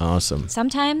 Good. Awesome.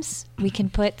 Sometimes we can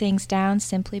put things down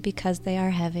simply because they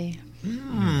are heavy.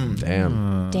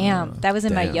 Damn. Damn. That was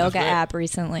in my Damn. yoga app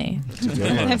recently.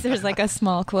 Sometimes there's like a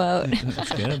small quote.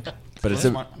 That's good. But it's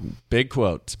a big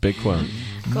quote. It's a big quote.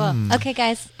 Cool. Okay,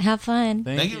 guys. Have fun.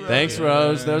 Thank you. Thanks,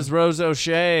 Rose. That was Rose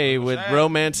O'Shea with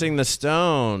Romancing the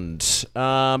Stoned.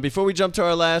 Before we jump to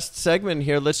our last segment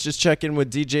here, let's just check in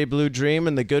with DJ Blue Dream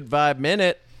and the Good Vibe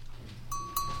Minute.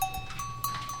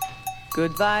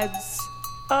 Good vibes.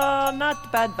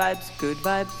 Not bad vibes. Good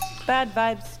vibes. Bad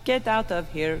vibes. Get out of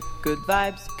here. Good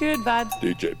vibes. Good vibes.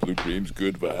 DJ Blue Dream's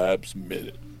Good Vibes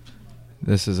Minute.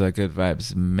 This is a Good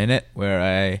Vibes Minute where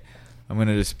I'm going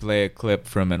to display a clip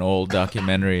from an old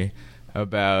documentary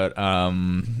about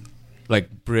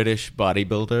like British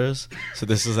bodybuilders. So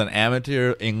this is an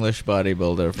amateur English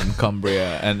bodybuilder from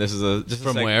Cumbria, and this is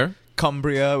From where?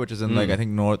 Cumbria, which is in like I think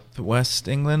northwest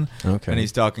England. Okay. And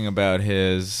he's talking about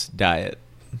his diet.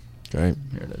 Great.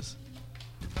 Here it is.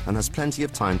 And has plenty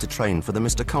of time to train for the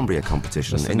Mr. Cumbria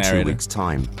competition That's the in 2 narrator. weeks'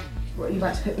 time. What are you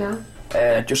about to cook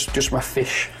now? Just my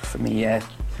fish for me,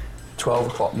 12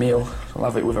 o'clock meal. I'll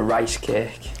have it with a rice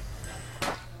cake.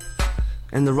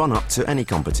 In the run-up to any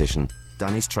competition,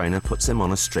 Danny's trainer puts him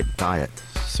on a strict diet.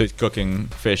 So he's cooking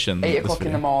fish and 8 o'clock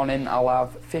in the morning, I'll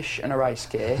have fish and a rice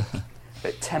cake.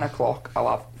 At 10 o'clock, I'll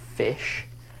have fish.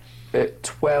 At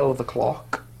 12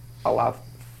 o'clock, I'll have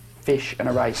fish and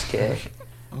a rice cake.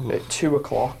 Ooh. At 2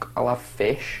 o'clock, I'll have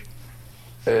fish.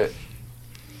 At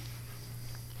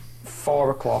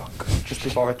 4 o'clock, just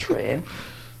before I train,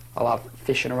 I'll have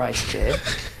fish and a rice cake.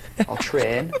 I'll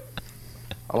train.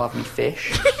 I'll have me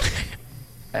fish.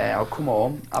 I'll come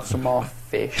home, have some more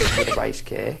fish with a rice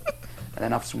cake, and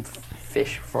then have some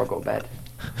fish before I go to bed.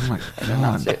 Oh my and then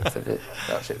that's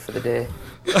it for the day.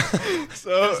 So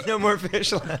there's no more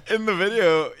fish left. In the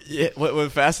video, what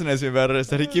fascinates me about it is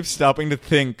that he keeps stopping to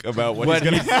think about what he's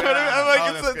going to do. I'm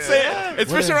like, it's insane.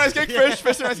 It's fish and rice cake,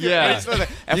 fish and rice cake. Yeah.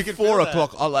 At 4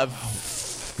 o'clock, I'll have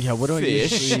Yeah, what do I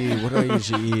usually eat? What do I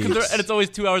usually eat? And it's always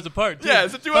 2 hours apart, too. Yeah,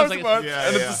 it's 2 hours Sounds like apart, it's-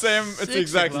 and it's the same. It's the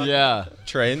exact same. Yeah.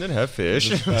 Train and have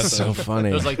fish. That's so funny.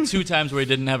 There was like 2 times where he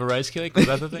didn't have a rice cake. Was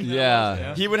that the thing?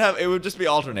 Yeah. He would have. It would just be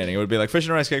alternating. It would be like fish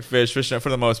and rice cake, fish for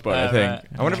the most part. I think. Right.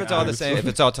 I wonder if it's all the same. If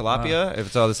it's all tilapia. If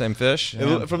it's all the same fish.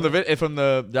 From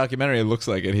the documentary, it looks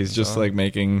like it. He's just like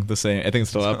making the same. I think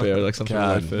it's tilapia or like some sort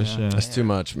of fish. Yeah. That's too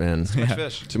much, man. Too much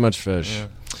fish. Too much fish. Yeah.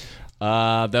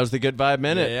 That was the Good Vibe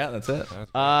Minute. Yeah, that's it.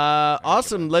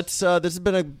 Awesome. Let's. This has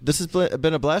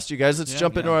been a blast, you guys. Let's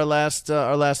jump into our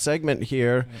last segment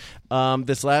here.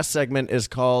 This last segment is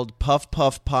called Puff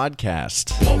Puff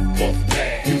Podcast.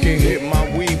 You can hit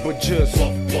my weed, but just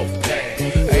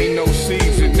ain't no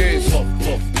seeds in this.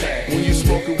 When you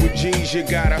smoking with G's, you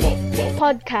gotta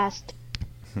podcast.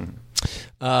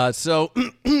 So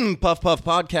Puff Puff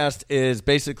Podcast is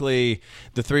basically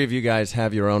the three of you guys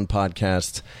have your own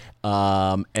podcast.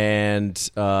 And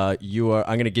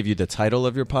I'm going to give you the title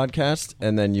of your podcast,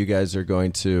 and then you guys are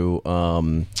going to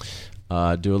do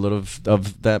a little of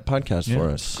that podcast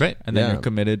for us. Great. And then you're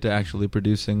committed to actually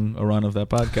producing a run of that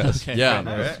podcast. Okay. Yeah.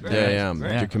 Right.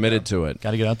 Yeah. You're committed to it.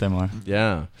 Got to get out there more.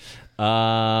 Yeah.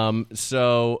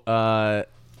 So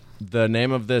the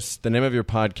name of your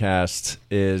podcast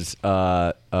is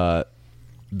The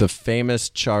Famous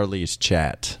Charlie's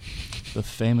Chat. The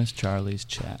Famous Charlie's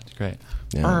Chat. Great.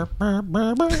 Yeah. Boom,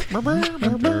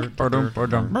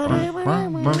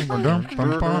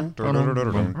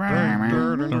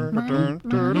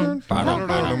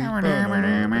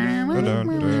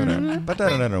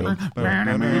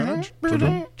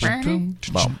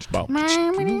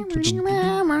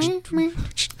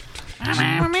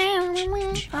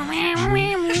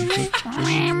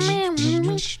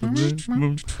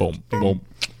 boom.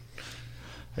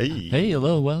 Hey,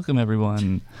 hello, welcome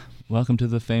everyone. Welcome to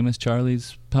the Famous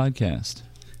Charlie's Podcast.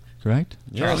 Correct?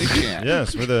 Charlie's Chant.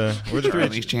 Yes, we're the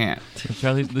Charlie's Chant.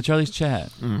 The Charlie's Chat.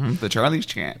 Mm-hmm. The Charlie's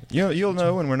Chant. You'll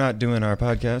know when we're not doing our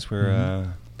podcast.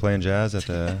 We're playing jazz at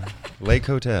the Lake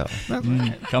Hotel.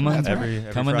 Come on, every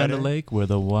come on down Friday. the lake where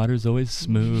the water's always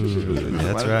smooth.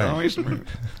 That's right. Always smooth.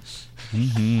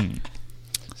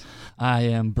 I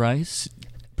am Bryce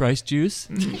Juice.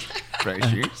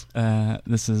 Bryce Juice.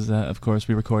 This is, of course,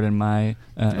 we record in my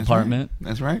apartment. Right.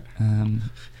 That's right.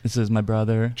 This is my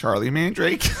brother, Charlie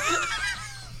Mandrake.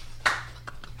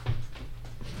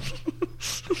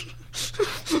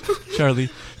 Charlie.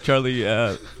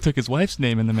 Charlie took his wife's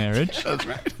name in the marriage. That's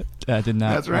right. Did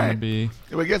not That's want right. to be.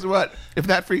 Well, guess what? If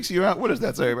that freaks you out, what does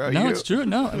that say about you? No, it's true.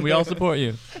 No, and we all support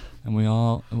you, and we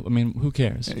all. I mean, who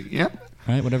cares? Yep.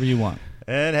 Right? Whatever you want.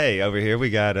 And hey, over here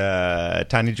we got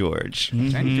Tiny George.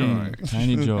 Tiny George.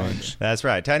 Tiny George. That's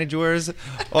right. Tiny George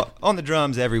on the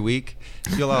drums every week.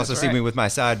 You'll also see me with my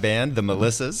side band, the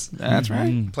Melissas. That's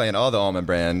right. Playing all the Almond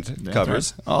Brand That's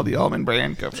covers. right. All the Almond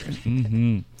Brand covers.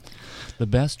 The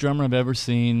best drummer I've ever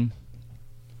seen.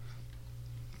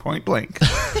 Point blank.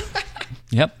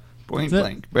 Yep. Point That's it.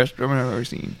 blank. Best drummer I've ever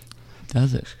seen.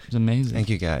 Does it? It's amazing. Thank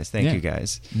you guys. Thank you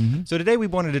guys. So today we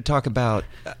wanted to talk about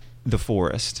the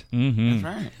forest. That's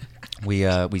right.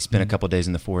 We spent a couple days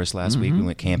in the forest last week. We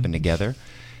went camping together,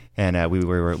 and we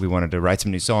wanted to write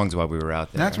some new songs while we were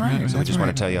out there. That's right. So we just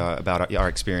want to tell you about our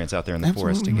experience out there in the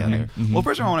forest together. Well,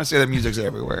 first of all, I want to say that music's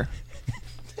everywhere.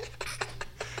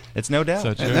 It's no doubt.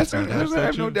 So true. And that's So I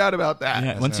have no doubt about that.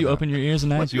 Yeah, once you open your ears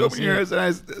and eyes, Once you open your ears and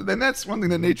eyes, then that's one thing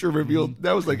that nature revealed.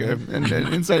 That was like an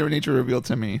insight of nature revealed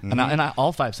to me. And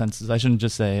all 5 senses. I shouldn't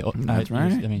just say. That's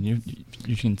right. I mean,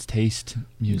 you can taste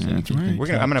music. That's you can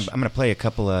right. I'm touch. gonna play a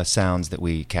couple of sounds that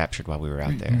we captured while we were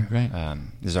out there. Right.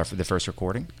 This is the first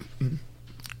recording.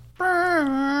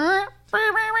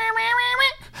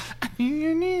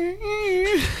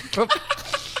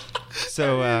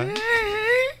 So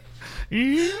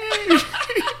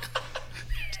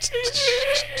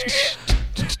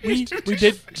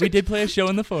we did play a show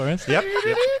in the forest. Yep.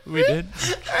 We did.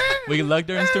 We lugged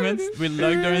our instruments.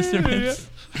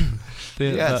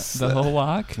 The whole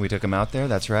walk. We took him out there.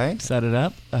 That's right. Set it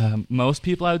up. Most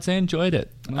people, I would say, enjoyed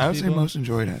it. I would say most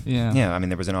enjoyed it. Yeah. Yeah. I mean,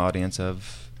 there was an audience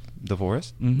of the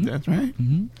forest. Mm-hmm. That's right.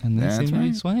 Mm-hmm. And they seemed to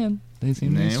be swaying.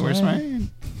 They were swaying.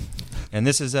 And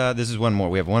this is one more.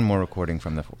 We have one more recording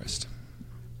from the forest.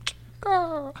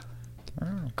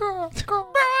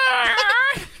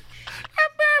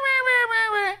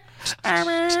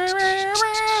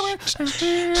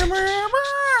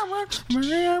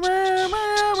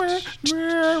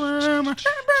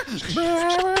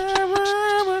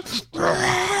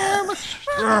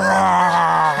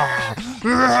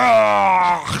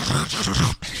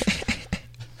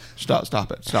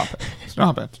 Stop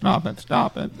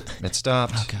it. It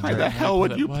stopped. Why the hell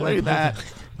would you play that?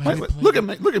 Look at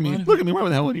me. Why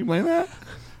the hell would you play that?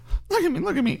 Look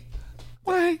at me.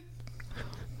 Why?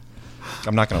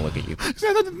 I'm not going to look at you. Is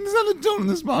that the tone in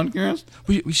this podcast?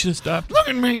 We should have stopped. Look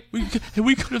at me. We could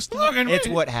have stopped. Look at me. It's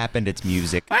what happened. It's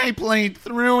music. I played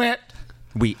through it.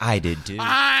 I did too.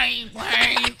 I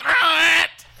played through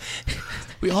it.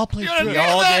 We all played through it. We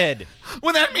all did.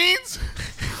 What that means?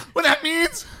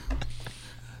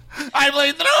 I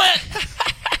played through it.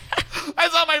 I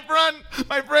saw my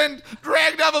friend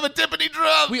dragged off of a timpani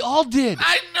drum. We all did.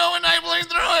 I know, and I played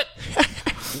through it.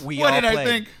 What did I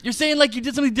think? You're saying like you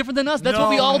did something different than us. That's what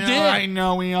we all did. I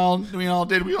know, we all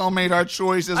did. We all made our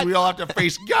choices. We all have to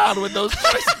face God with those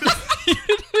choices. You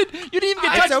didn't even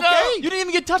get touched. okay. You didn't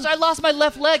even get touched. I lost my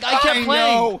left leg. I kept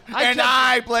playing. Know,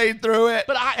 I played through it.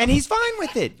 And he's fine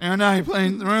with it. And I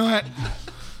played through it.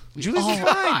 Julius is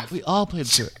fine. We all played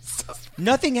through it.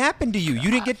 Nothing happened to you.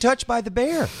 You didn't get touched by the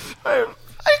bear. I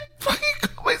fucking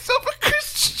call myself a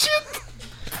Christian.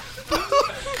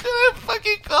 I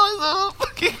fucking call myself a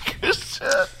fucking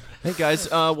Christian. Hey guys,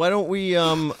 why don't we?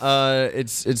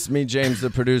 It's me, James, the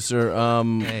producer.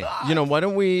 Hey. Why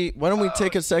don't we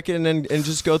take a second and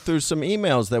just go through some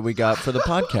emails that we got for the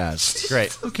podcast?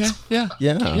 Great. Okay. Yeah.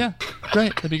 Yeah. Yeah.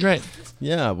 Great. That'd be great.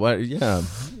 Yeah. What? Yeah.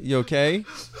 You okay?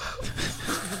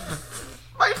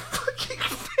 My fucking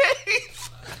face.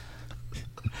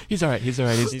 He's all right. He's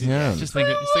just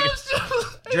thinking.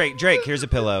 Drake, here's a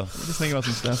pillow. Just thinking about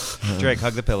some stuff. Drake,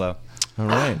 hug the pillow. All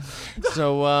right.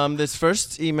 So this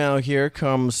first email here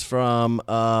comes from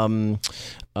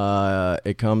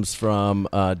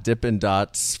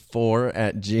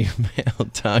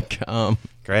dippindots4@gmail.com.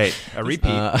 Great. A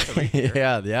repeat.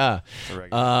 Yeah.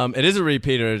 It is a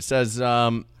repeater. It says,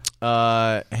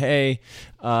 hey,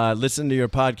 listen to your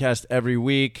podcast every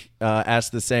week.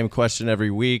 Ask the same question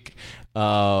every week.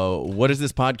 What is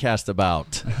this podcast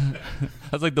about?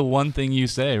 That's like the one thing you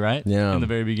say, right? Yeah. In the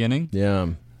very beginning. Yeah.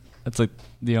 That's like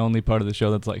the only part of the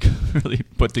show that's like really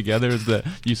put together is that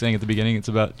you saying at the beginning it's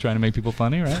about trying to make people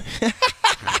funny, right?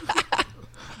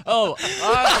 Oh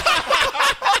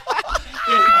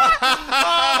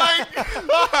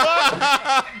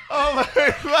my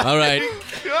God. All right.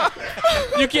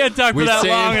 You can't talk for that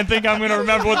long and think I'm going to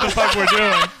remember what the fuck we're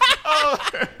doing.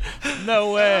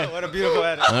 No way. What a beautiful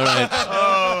edit. All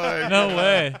right. No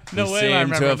way. No You way. seem I to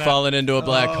remember have that. fallen into a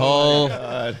black hole.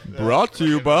 Brought to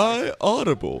you by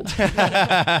Audible.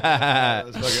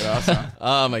 That's fucking awesome.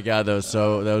 Oh my God,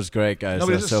 that was great, guys. No,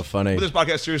 but That's so funny. This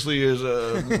podcast seriously is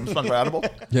sponsored by Audible.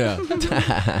 Yeah.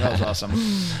 That was awesome.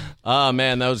 Oh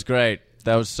man, that was great.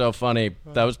 That was so funny.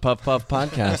 That was Puff Puff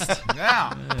Podcast.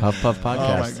 Yeah. Puff Puff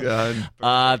Podcast. Oh my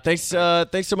God. Thanks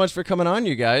so much for coming on,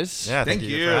 you guys. Yeah, Thank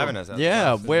you for having us.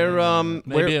 Yeah,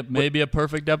 Maybe a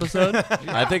perfect episode.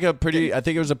 I think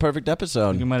it was a perfect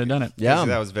episode. You might have done it. Yeah,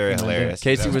 that was very hilarious.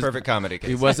 Casey that was perfect comedy.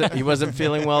 Casey. He wasn't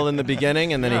feeling well in the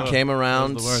beginning, and then he came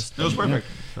around. That was the worst. It was perfect.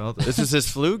 This is his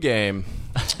flu game.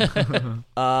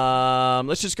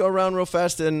 Let's just go around real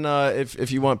fast, and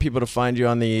if you want people to find you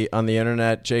on the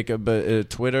internet, Jacob,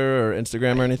 Twitter or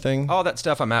Instagram or anything. All that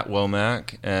stuff. I'm at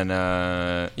Womack, and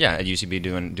at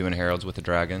UCB doing Heralds with the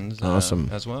Dragons. Awesome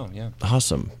as well. Yeah.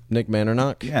 Awesome. Nick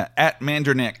Mandernock. Yeah, at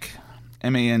Mandernick,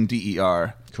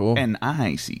 Mander. Cool. Nick.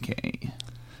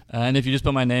 And if you just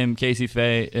put my name, Casey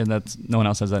Faye, and that's no one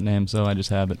else has that name, so I just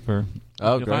have it for.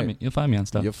 Oh, you'll great. Find me. You'll find me on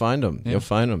stuff. You'll find them. Yeah. You'll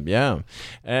find them. Yeah.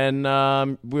 And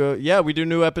we do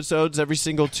new episodes every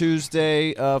single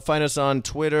Tuesday. Find us on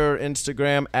Twitter,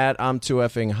 Instagram at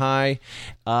I'm2effingHigh.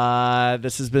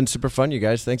 This has been super fun, you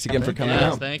guys. Thanks again for coming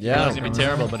out. Thank you. Yeah. It was gonna be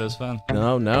terrible, but it was fun.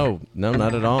 No,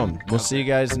 not at all. We'll see you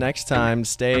guys next time.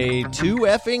 Stay 2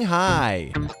 effing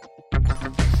high.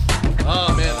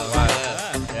 Oh man.